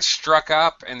band struck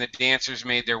up and the dancers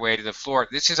made their way to the floor.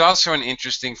 This is also an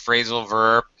interesting phrasal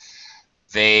verb.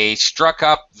 They struck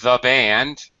up the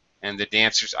band and the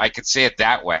dancers. I could say it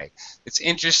that way. It's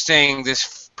interesting,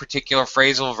 this particular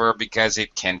phrasal verb, because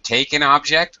it can take an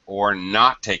object or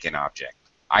not take an object.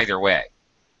 Either way.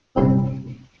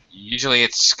 Usually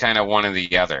it's kind of one or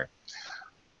the other.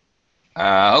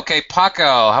 Okay, Paco,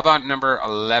 how about number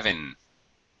 11?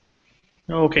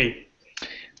 Okay.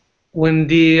 When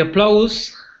the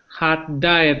applause had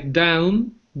died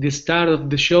down, the star of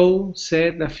the show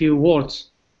said a few words.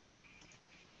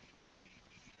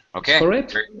 Okay.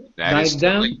 Correct? That is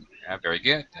totally, yeah, very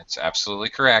good. That's absolutely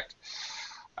correct.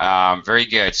 Very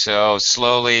good. So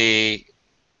slowly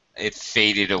it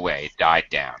faded away. It died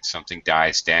down. Something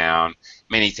dies down.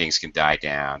 Many things can die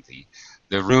down.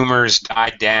 The rumors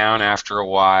died down after a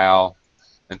while.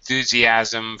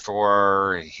 Enthusiasm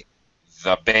for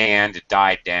the band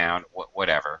died down.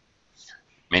 Whatever.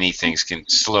 Many things can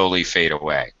slowly fade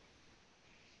away.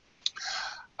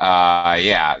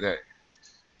 Yeah,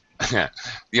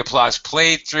 the applause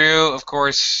played through, of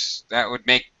course, that would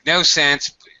make no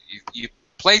sense. You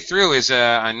play through is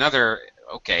another,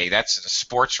 okay, that's a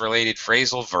sports-related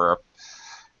phrasal verb,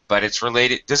 but it's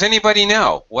related. Does anybody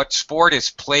know what sport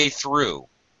is play through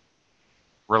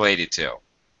related to?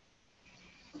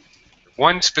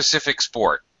 One specific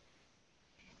sport.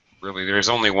 Really, there's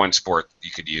only one sport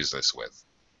you could use this with.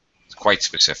 It's quite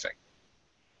specific.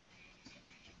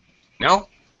 No?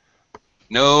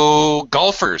 No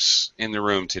golfers in the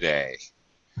room today.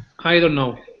 I don't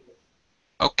know.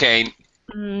 Okay,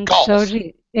 golf.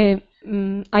 Sorry, I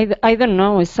don't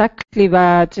know exactly,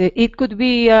 but it could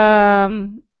be a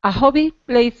hobby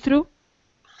playthrough.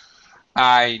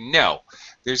 I know.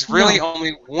 There's really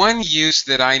only one use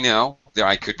that I know.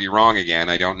 I could be wrong again.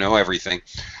 I don't know everything.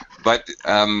 But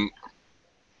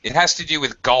it has to do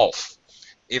with golf.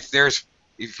 If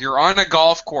you're on a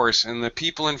golf course and the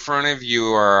people in front of you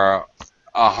are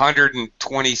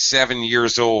 127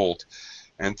 years old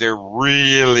and they're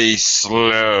really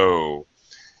slow,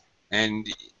 and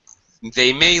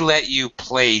they may let you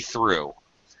play through.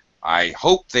 I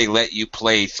hope they let you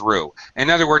play through. In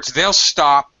other words, they'll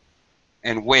stop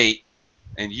and wait,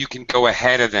 and you can go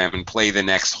ahead of them and play the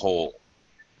next hole.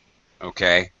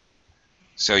 Okay?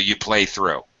 So you play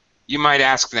through. You might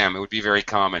ask them, it would be very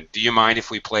common, do you mind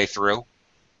if we play through?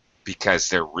 Because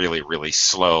they're really, really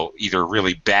slow, either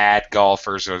really bad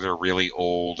golfers or they're really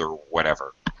old or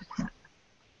whatever.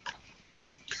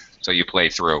 So you play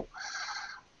through.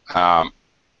 Gone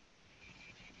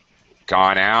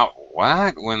out?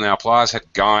 What? When the applause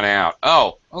had gone out.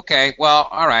 Oh, okay, well,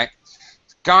 all right.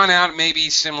 Gone out may be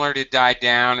similar to died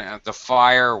down. The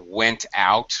fire went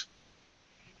out.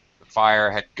 The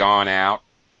fire had gone out.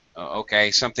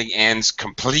 Okay, something ends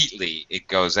completely. It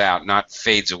goes out, not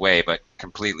fades away, but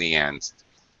completely ends.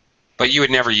 But you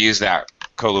would never use that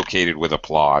co-located with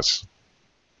applause.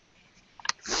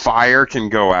 Fire can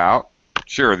go out.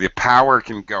 Sure, the power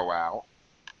can go out.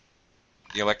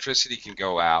 The electricity can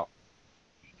go out.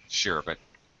 Sure, but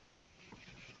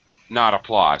not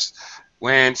applause.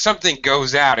 When something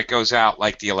goes out, it goes out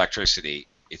like the electricity.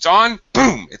 It's on,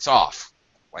 boom, it's off.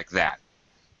 Like that.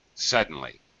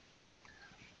 Suddenly.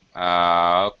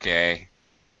 Okay.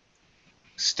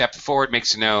 Step forward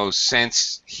makes no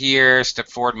sense here. Step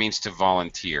forward means to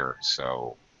volunteer.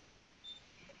 So,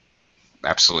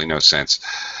 absolutely no sense.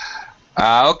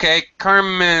 Okay,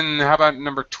 Carmen, how about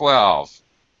number 12?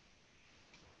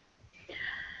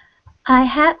 I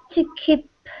had to keep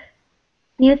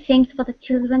new things for the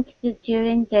children to do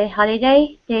during the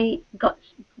holiday. They got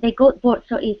bored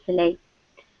so easily.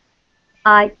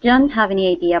 I don't have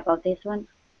any idea about this one.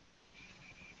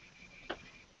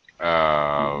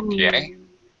 Okay.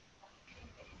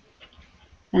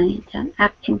 Right,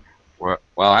 acting. Well,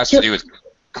 it has to do with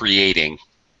creating.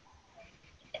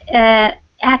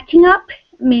 Acting up?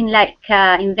 I mean, like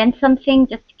invent something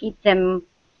just to keep them.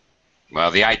 Well,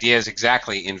 the idea is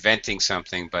exactly inventing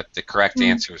something, but the correct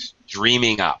answer is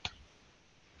dreaming up.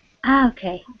 Ah,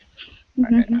 okay.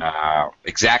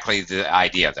 Exactly the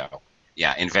idea, though.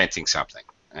 Yeah, inventing something.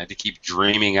 I had to keep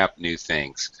dreaming up new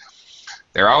things.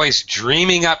 They're always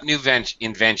dreaming up new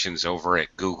inventions over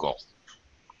at Google.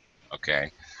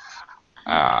 Okay.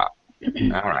 All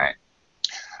right.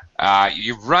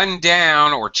 You run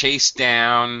down or chase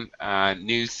down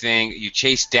new thing. You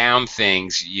chase down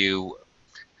things. You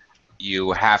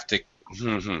have to,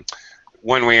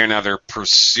 one way or another,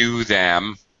 pursue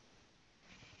them.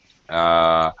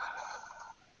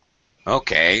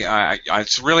 Okay.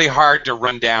 It's really hard to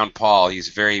run down Paul. He's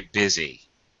very busy.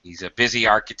 He's a busy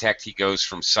architect. He goes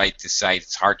from site to site.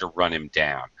 It's hard to run him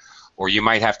down. Or you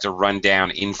might have to run down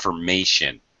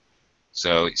information.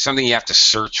 So something you have to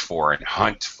search for and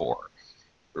hunt for.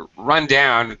 Run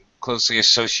down, closely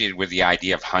associated with the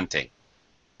idea of hunting.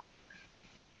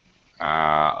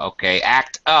 Okay,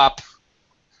 act up.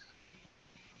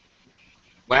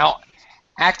 Well,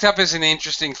 act up is an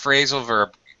interesting phrasal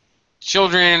verb.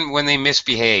 Children, when they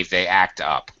misbehave, they act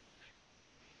up.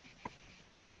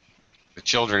 The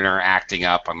children are acting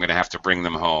up. I'm going to have to bring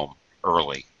them home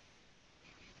early.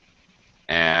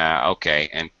 Okay,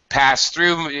 and pass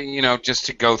through, just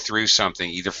to go through something,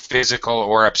 either physical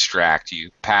or abstract.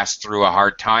 You pass through a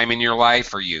hard time in your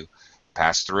life, or you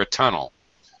pass through a tunnel.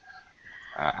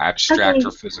 Abstract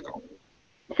or physical.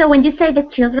 So when you say the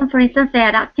children, for instance, they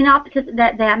are acting up because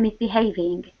they are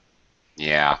misbehaving.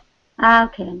 Yeah.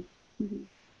 Okay.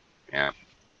 Yeah.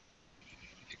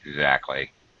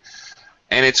 Exactly.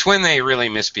 And it's when they really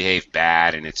misbehave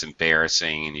bad and it's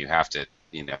embarrassing and you have to,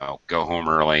 go home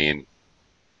early and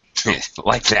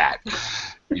Like that.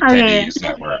 You tend to use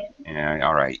that word. Yeah,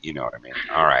 all right, you know what I mean.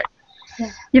 All right.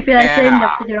 You feel ashamed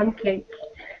Yeah. of your own kids.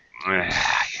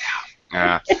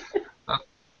 Yeah.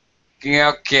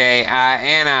 Okay,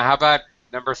 Anna, how about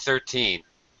number 13?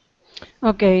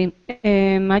 Okay,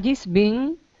 Maggie's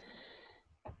been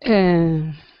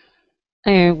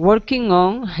working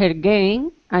on her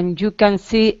game, and you can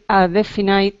see a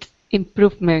definite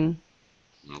improvement.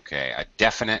 Okay, a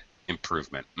definite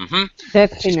improvement. She's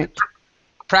Definite.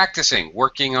 practicing,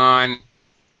 working on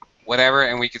whatever,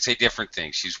 and we could say different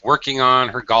things. She's working on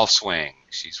her golf swing.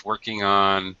 She's working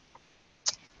on,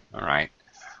 all right,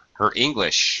 her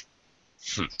English.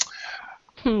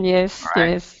 Yes, All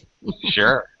right. yes.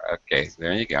 Sure. Okay,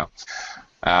 there you go.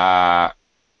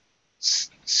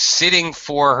 Sitting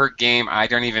for her game,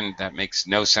 that makes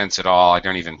no sense at all. I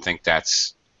don't even think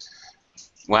that's,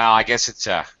 well, I guess it's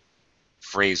a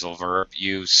phrasal verb.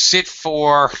 You sit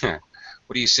for,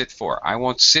 what do you sit for? I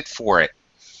won't sit for it.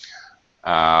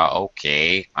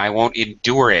 Okay, I won't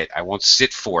endure it. I won't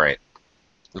sit for it.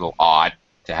 A little odd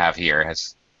to have here. It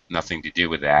has nothing to do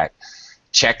with that.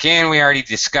 Check in, we already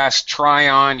discussed. Try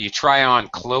on, you try on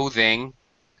clothing.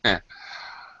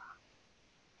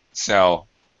 So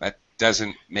that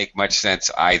doesn't make much sense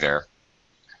either.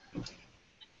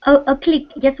 Oh, okay,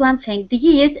 just one thing. Do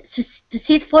you use to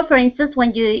sit for instance,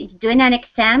 when you're doing an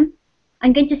exam?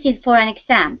 I'm going to sit for an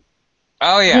exam.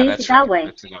 Oh yeah, that's that right. way.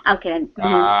 That's Okay.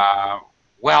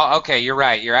 Well, okay, you're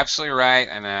right. You're absolutely right,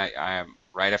 and I'm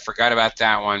right. I forgot about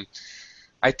that one.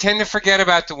 I tend to forget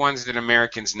about the ones that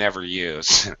Americans never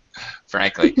use,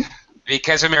 frankly,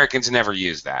 because Americans never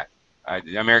use that.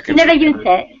 Americans never use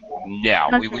it. No,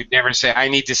 Okay. we would never say, I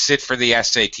need to sit for the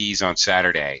SATs on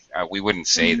Saturday. We wouldn't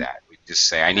say that. We'd just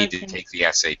say, I need to take the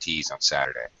SATs on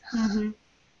Saturday.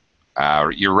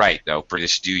 You're right, though.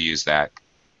 British do use that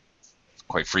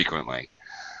quite frequently.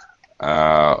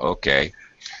 Okay.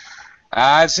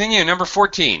 Zinnia, number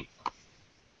 14.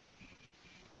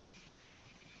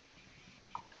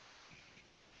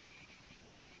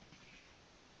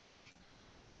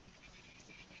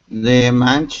 The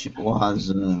match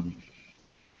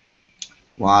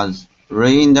was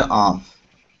rained off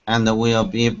and will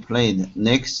be played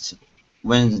next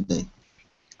Wednesday.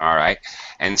 All right.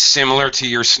 And similar to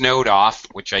your snowed off,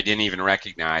 which I didn't even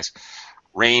recognize,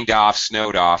 rained off,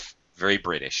 snowed off, very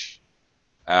British.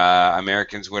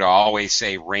 Americans would always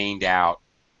say rained out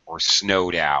or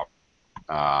snowed out.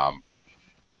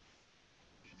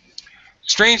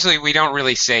 Strangely, we don't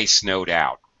really say snowed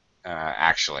out,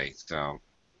 actually, so,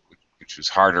 which was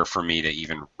harder for me to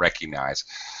even recognize.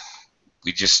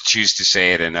 We just choose to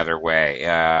say it another way.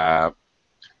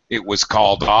 It was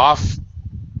called off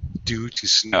due to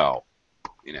snow.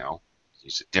 You know,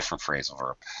 use a different phrasal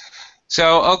verb.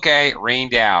 So, okay,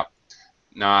 rained out,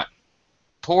 not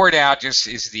poured out. Just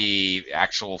is the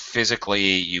actual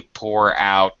physically you pour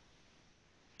out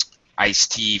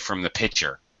iced tea from the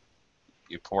pitcher.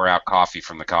 You pour out coffee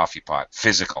from the coffee pot.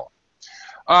 Physical.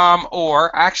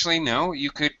 Or actually, no, you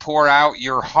could pour out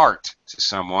your heart to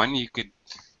someone. You could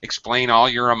explain all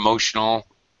your emotional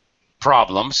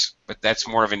problems, but that's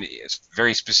more of a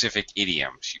very specific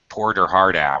idiom. She poured her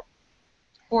heart out.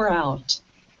 Pour out.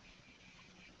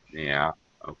 Yeah,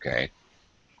 okay.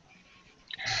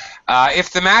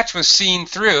 If the match was seen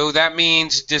through, that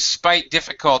means despite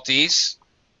difficulties,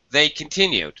 they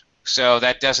continued. So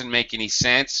that doesn't make any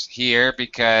sense here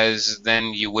because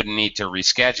then you wouldn't need to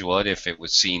reschedule it. If it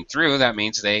was seen through, that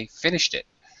means they finished it.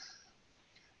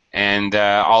 And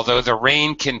although the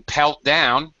rain can pelt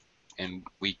down, and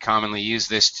we commonly use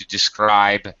this to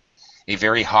describe a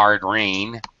very hard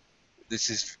rain, this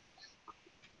is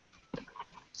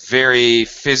very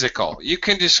physical. You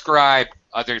can describe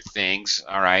other things,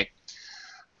 all right?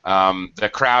 The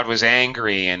crowd was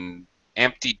angry and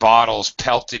empty bottles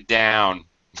pelted down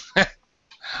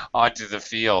onto the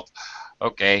field.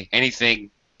 Okay,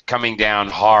 anything coming down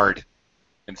hard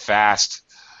and fast.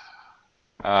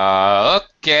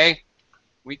 Okay,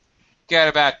 we got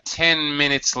about 10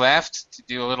 minutes left to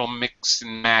do a little mix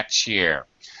and match here.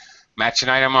 Match an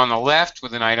item on the left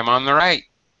with an item on the right.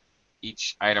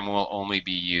 Each item will only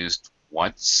be used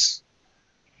once.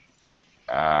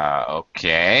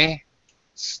 Okay,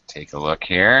 let's take a look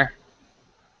here.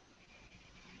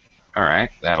 All right,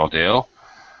 that'll do.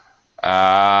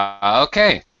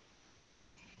 Okay.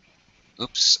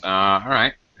 Oops. All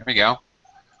right, there we go.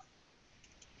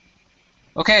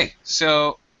 Okay,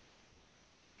 so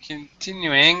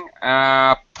continuing,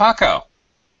 Paco.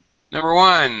 Number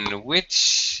 1,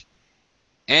 which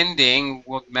ending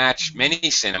would match many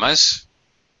cinemas?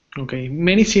 Okay,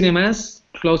 many cinemas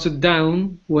closed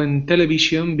down when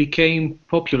television became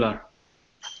popular.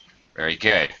 Very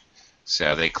good.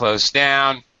 So they closed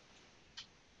down.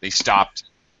 They stopped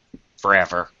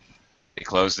forever. They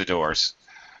closed the doors.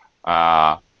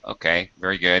 Okay,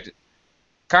 very good.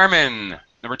 Carmen,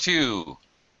 number 2.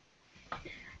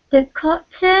 The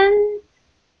curtain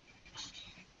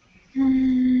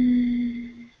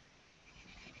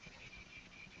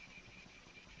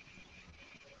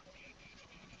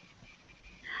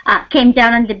came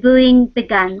down and the booing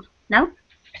began. No?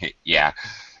 Yeah.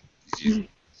 Did you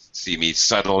see me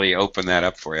subtly open that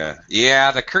up for you?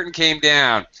 Yeah, the curtain came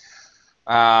down.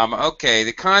 Okay,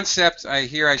 the concept, I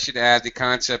should add the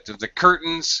concept of the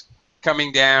curtains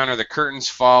coming down or the curtains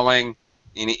falling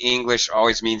in English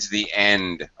always means the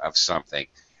end of something.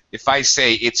 If I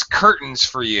say it's curtains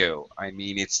for you, I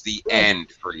mean it's the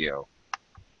end for you.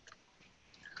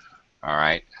 All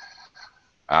right.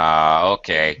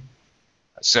 Okay.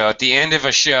 So at the end of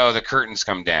a show, the curtains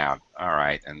come down. All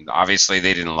right. And obviously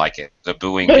they didn't like it. The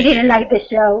booing They began. didn't like the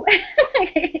show.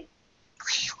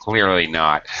 Clearly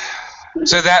not.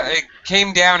 So that it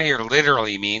came down here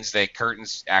literally means that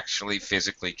curtains actually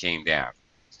physically came down.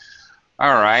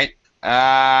 All right.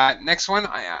 Next one,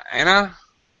 Anna.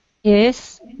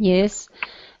 Yes, yes.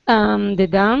 The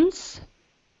dance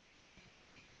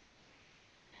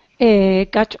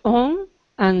catch on,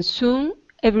 and soon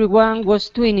everyone was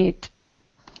doing it.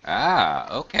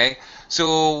 Okay.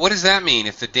 So what does that mean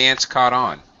if the dance caught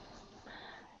on?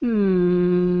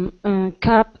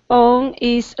 Cap on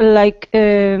is like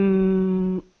I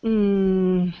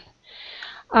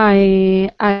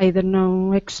don't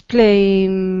know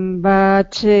explain,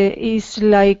 but it's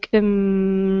like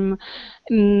they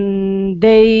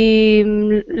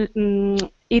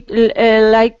it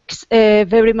likes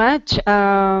very much.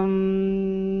 Yeah.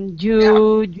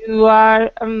 You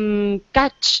are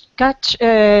catch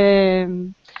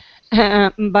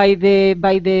by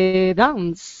the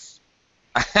dance.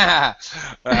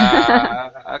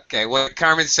 Okay, what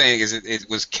Carmen's saying is it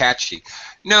was catchy.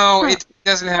 No, it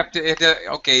doesn't have to.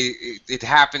 Okay, it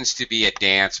happens to be a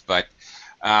dance, but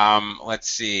let's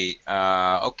see.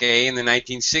 Okay, in the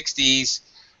 1960s,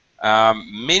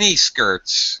 mini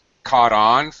skirts caught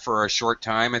on for a short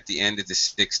time at the end of the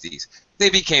 60s. They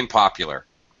became popular,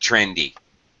 trendy.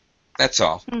 That's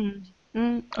all.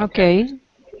 Okay.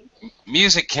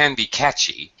 Music can be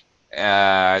catchy.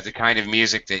 The kind of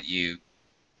music that you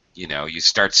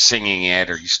start singing it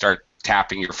or you start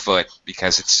tapping your foot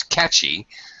because it's catchy,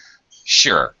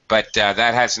 sure, but that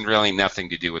hasn't really nothing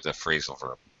to do with the phrasal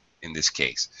verb in this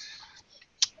case.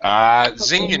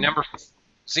 Zinga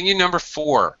number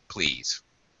 4, please.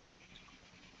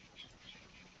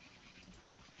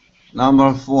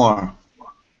 Number 4.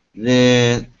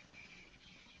 The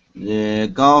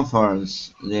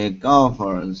golfers.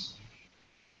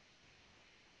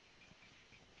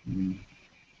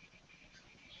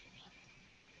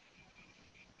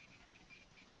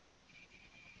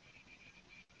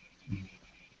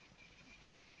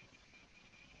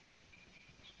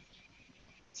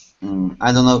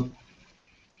 I don't know.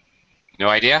 No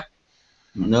idea?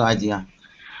 No idea.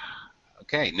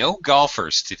 Okay, no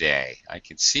golfers today. I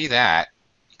can see that.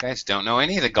 You guys don't know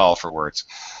any of the golfer words.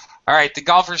 All right, the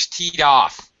golfers teed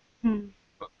off.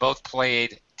 Both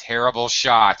played terrible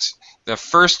shots. The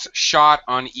first shot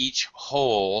on each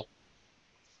hole,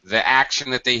 the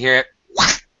action that they hit,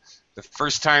 the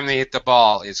first time they hit the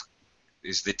ball is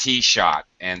the tee shot,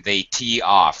 and they tee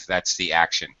off. That's the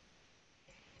action.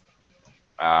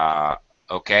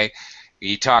 Okay,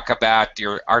 you talk about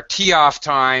our tee off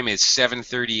time is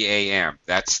 7:30 a.m.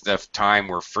 That's the time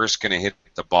we're first going to hit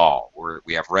the ball.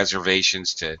 We have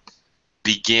reservations to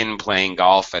begin playing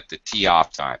golf at the tee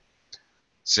off time.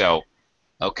 So,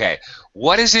 okay,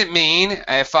 what does it mean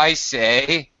if I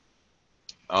say,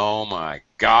 "Oh my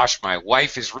gosh, my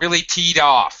wife is really teed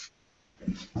off"?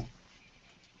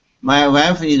 My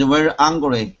wife is very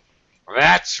angry.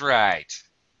 That's right.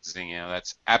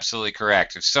 That's absolutely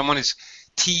correct. If someone is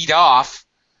teed off,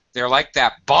 they're like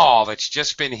that ball that's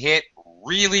just been hit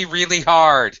really, really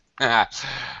hard,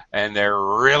 and they're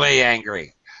really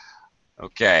angry.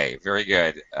 Okay, very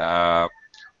good.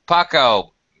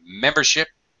 Paco, membership.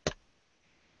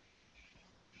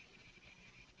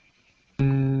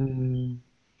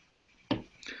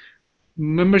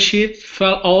 Membership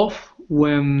fell off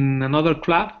when another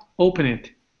club opened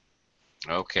it.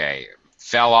 Okay,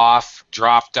 fell off,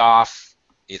 dropped off,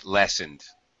 it lessened.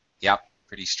 Yep,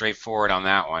 pretty straightforward on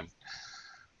that one.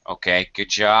 Okay, good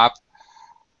job.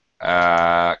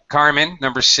 Carmen,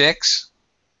 number 6.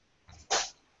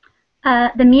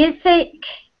 The music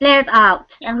blared out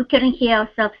and we couldn't hear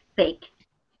ourselves speak.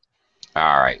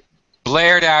 All right.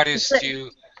 Blared out is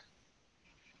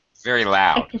very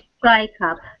loud. Like to strike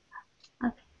up.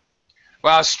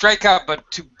 Well, strike up, but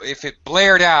if it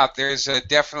blared out, there's a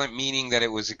definite meaning that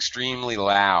it was extremely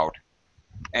loud,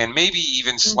 and maybe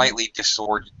even slightly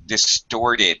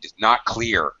distorted, not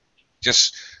clear,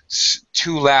 just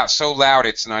too loud, so loud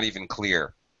it's not even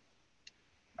clear.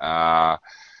 If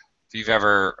you've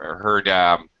ever heard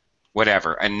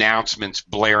whatever announcements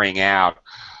blaring out,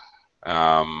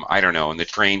 I don't know, in the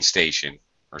train station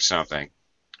or something.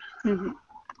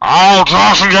 Oh,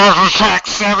 Johnson Johnson check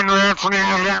 7 minutes and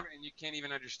you can't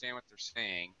even understand what they're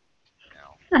saying.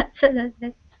 No.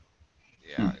 Absolutely.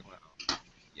 Yeah. Well,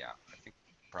 yeah. I think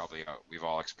probably we've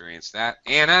all experienced that.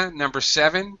 Anna, number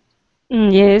 7.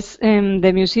 Yes,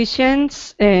 the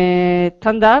musicians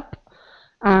turned up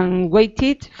and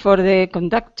waited for the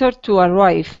conductor to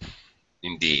arrive.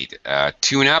 Indeed.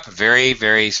 Tune up, very,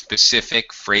 very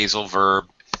specific phrasal verb.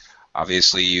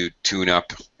 Obviously, you tune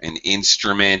up an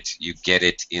instrument, you get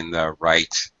it in the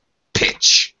right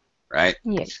pitch, right?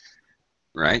 Yes.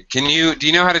 Right. Do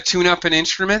you know how to tune up an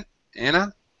instrument,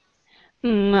 Anna?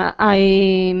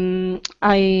 I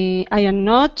am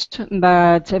not,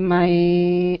 but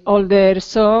my older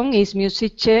son is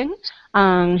musician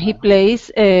and he plays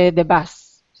the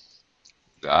bass.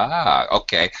 Ah,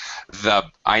 okay.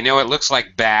 I know it looks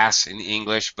like bass in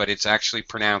English, but it's actually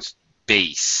pronounced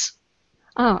bass.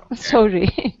 Ah,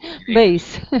 sorry,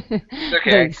 bass. Okay.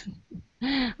 Bass.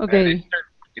 Okay.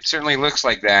 It certainly looks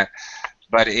like that,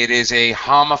 but it is a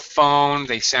homophone.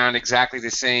 They sound exactly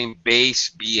the same,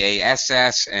 bass,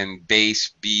 B-A-S-S, and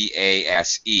bass,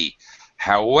 B-A-S-E.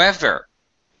 However,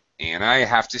 and I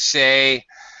have to say,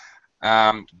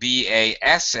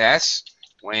 B-A-S-S,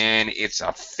 when it's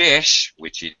a fish,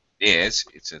 which it is,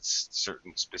 it's a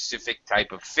certain specific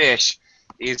type of fish,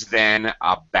 is then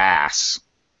a bass,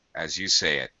 as you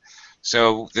say it.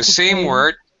 So the same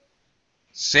word,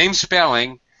 same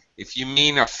spelling. If you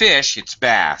mean a fish, it's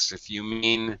bass. If you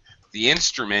mean the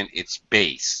instrument, it's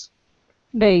bass.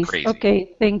 Bass. Crazy.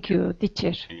 Okay, thank you,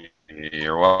 teacher.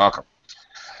 You're welcome.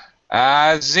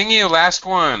 Zingy, last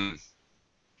one.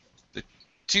 The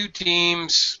two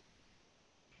teams.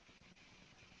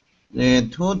 The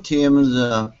two teams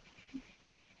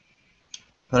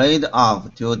played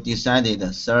off to decide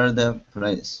third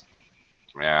place.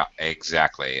 Yeah,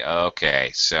 exactly.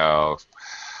 Okay, so,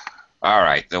 all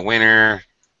right, the winner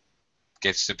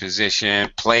gets the position.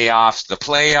 Playoffs. The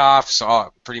playoffs,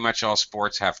 pretty much all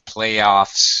sports have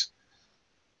playoffs.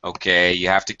 Okay, you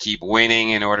have to keep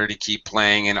winning in order to keep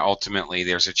playing, and ultimately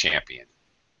there's a champion.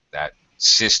 That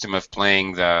system of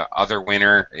playing the other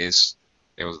winner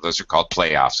those are called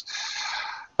playoffs.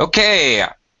 Okay.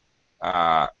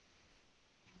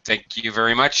 Thank you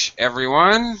very much,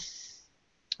 everyone.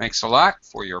 Thanks a lot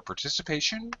for your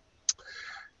participation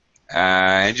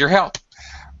and your help.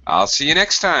 I'll see you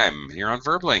next time here on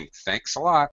Verbling. Thanks a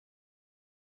lot.